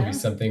 Mm-hmm. Maybe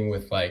something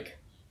with like,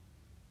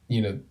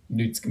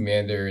 Newt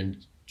Scamander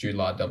and Jude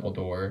Law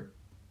Dumbledore,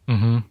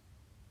 Mm-hmm.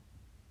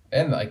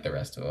 and like the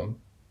rest of them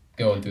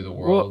going through the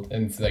world.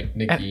 And it's like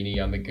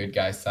Nagini on the good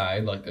guy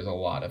side. Like there's a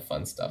lot of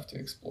fun stuff to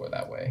explore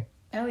that way.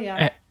 Oh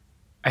yeah.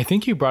 I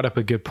think you brought up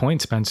a good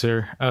point,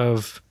 Spencer,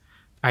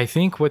 I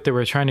think what they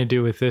were trying to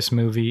do with this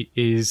movie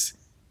is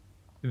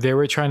they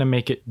were trying to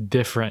make it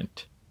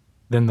different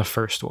than the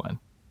first one.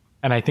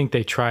 And I think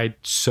they tried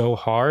so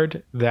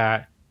hard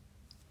that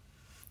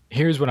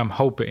here's what I'm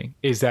hoping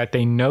is that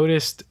they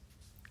noticed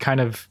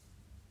kind of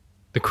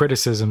the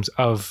criticisms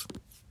of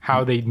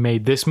how they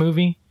made this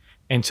movie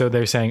And so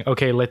they're saying,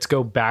 okay, let's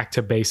go back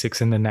to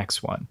basics in the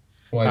next one.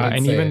 Well,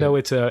 And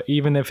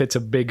even if it's a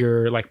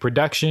bigger like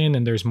production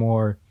and there's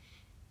more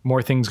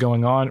things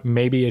going on,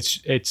 maybe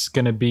it's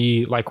going to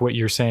be like what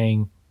you're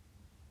saying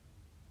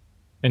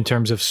in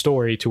terms of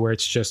story, to where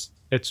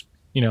it's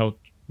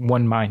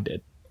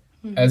one-minded.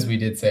 As we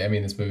did say, I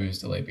mean, this movie was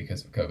delayed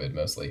because of COVID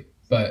mostly,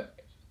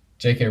 but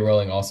J.K.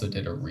 Rowling also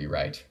did a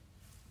rewrite.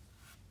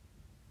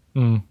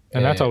 And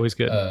that's always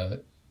good.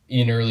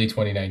 In early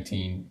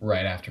 2019,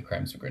 right after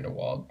Crimes of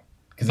Grindelwald,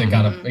 because it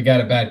got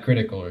a bad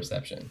critical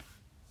reception.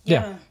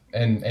 Yeah.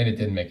 And it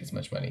didn't make as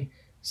much money.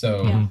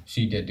 So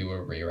she did do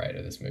a rewrite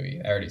of this movie.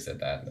 I already said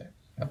that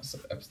in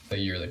the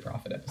yearly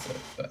profit episode,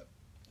 but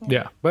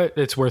yeah, but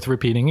it's worth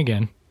repeating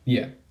again.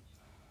 Yeah.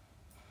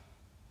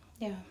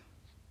 Yeah.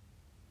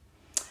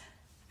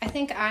 I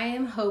think I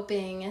am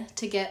hoping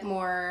to get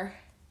more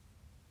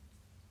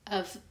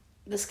of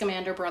the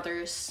Scamander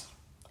brothers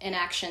in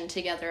action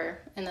together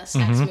in this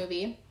next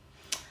movie.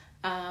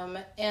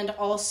 And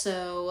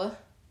also,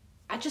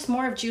 just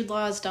more of Jude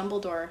Law as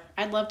Dumbledore.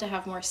 I'd love to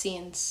have more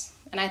scenes,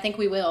 and I think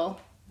we will.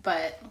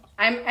 But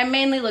I'm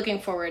mainly looking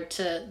forward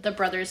to the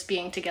brothers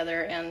being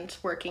together and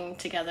working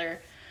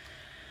together.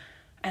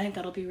 I think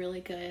that'll be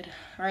really good,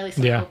 or at least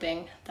I'm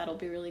hoping that'll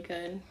be really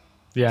good.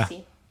 Yeah,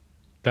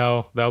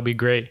 that'll be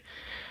great.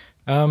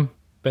 But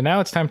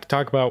now it's time to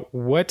talk about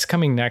what's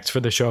coming next for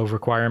the show of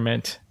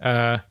Requirement.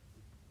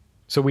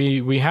 So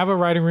we have a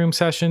writing room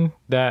session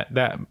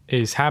that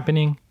is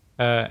happening,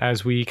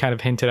 as we kind of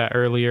hinted at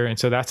earlier, and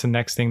so that's the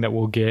next thing that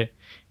we'll get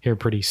here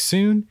pretty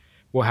soon.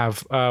 We'll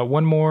have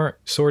one more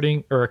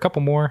sorting, or a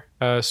couple more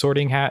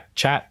sorting hat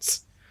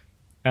chats,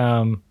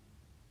 and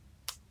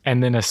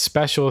then a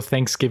special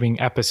Thanksgiving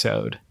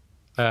episode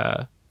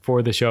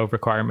for the show of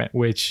Requirement,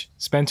 which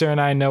Spencer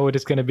and I know what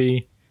it's going to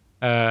be,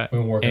 and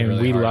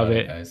really we love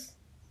it. Guys.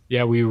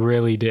 Yeah, we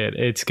really did.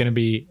 It's going to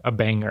be a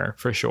banger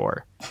for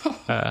sure.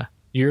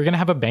 You're going to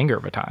have a banger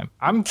of a time.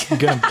 I'm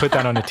going to put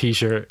that on a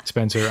t-shirt,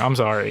 Spencer. I'm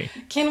sorry.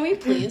 Can we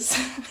please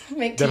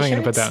make Definitely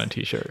going to put that on a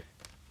t-shirt.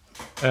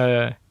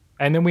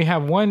 And then we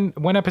have one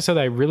episode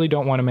that I really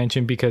don't want to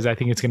mention because I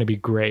think it's going to be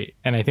great.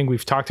 And I think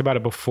we've talked about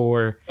it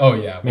before. Oh,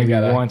 yeah. Maybe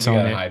once on it.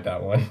 We gotta hide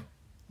that one.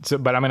 So,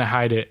 but I'm going to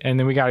hide it. And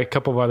then we got a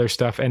couple of other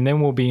stuff. And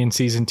then we'll be in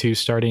season 2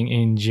 starting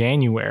in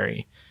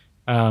January.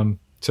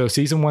 So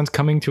season 1's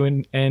coming to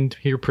an end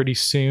here pretty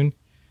soon.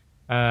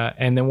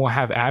 And then we'll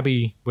have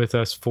Abby with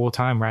us full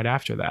time right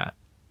after that.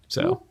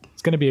 So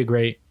it's going to be a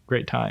great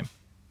time.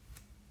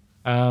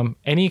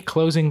 Any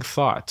closing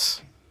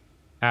thoughts,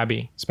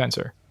 Abby,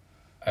 Spencer?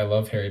 I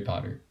love Harry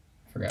Potter.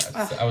 Forgot.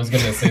 I was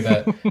going to say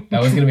that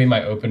was going to be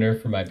my opener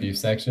for my beef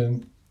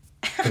section.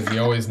 Because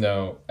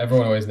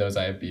everyone always knows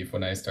I have beef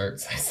when I start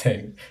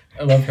saying,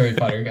 I love Harry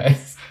Potter,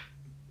 guys.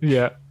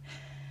 Yeah.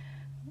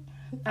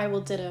 I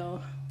will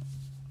ditto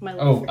my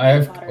love for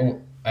Harry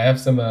Potter. I have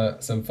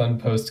some fun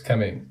posts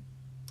coming.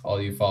 All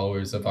you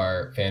followers of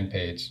our fan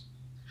page.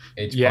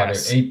 H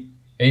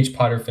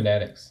Potter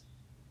Fanatics.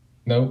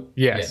 No?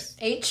 Yes.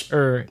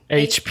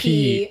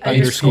 HP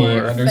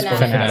underscore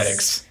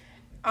fanatics.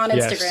 On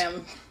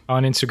Instagram. Yes,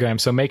 on Instagram.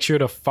 So make sure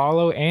to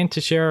follow and to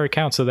share our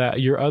account so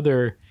that your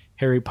other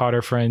Harry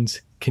Potter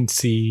friends can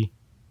see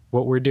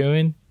what we're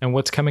doing and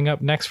what's coming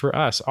up next for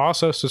us.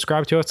 Also,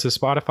 subscribe to us to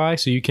Spotify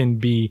so you can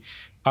be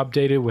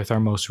updated with our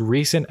most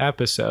recent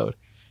episode.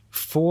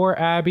 For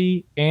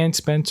Abby and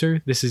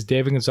Spencer, this is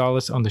David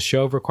Gonzalez on the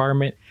Show of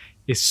Requirement,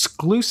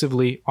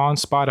 exclusively on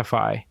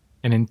Spotify.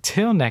 And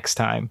until next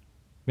time,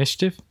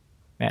 mischief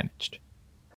managed.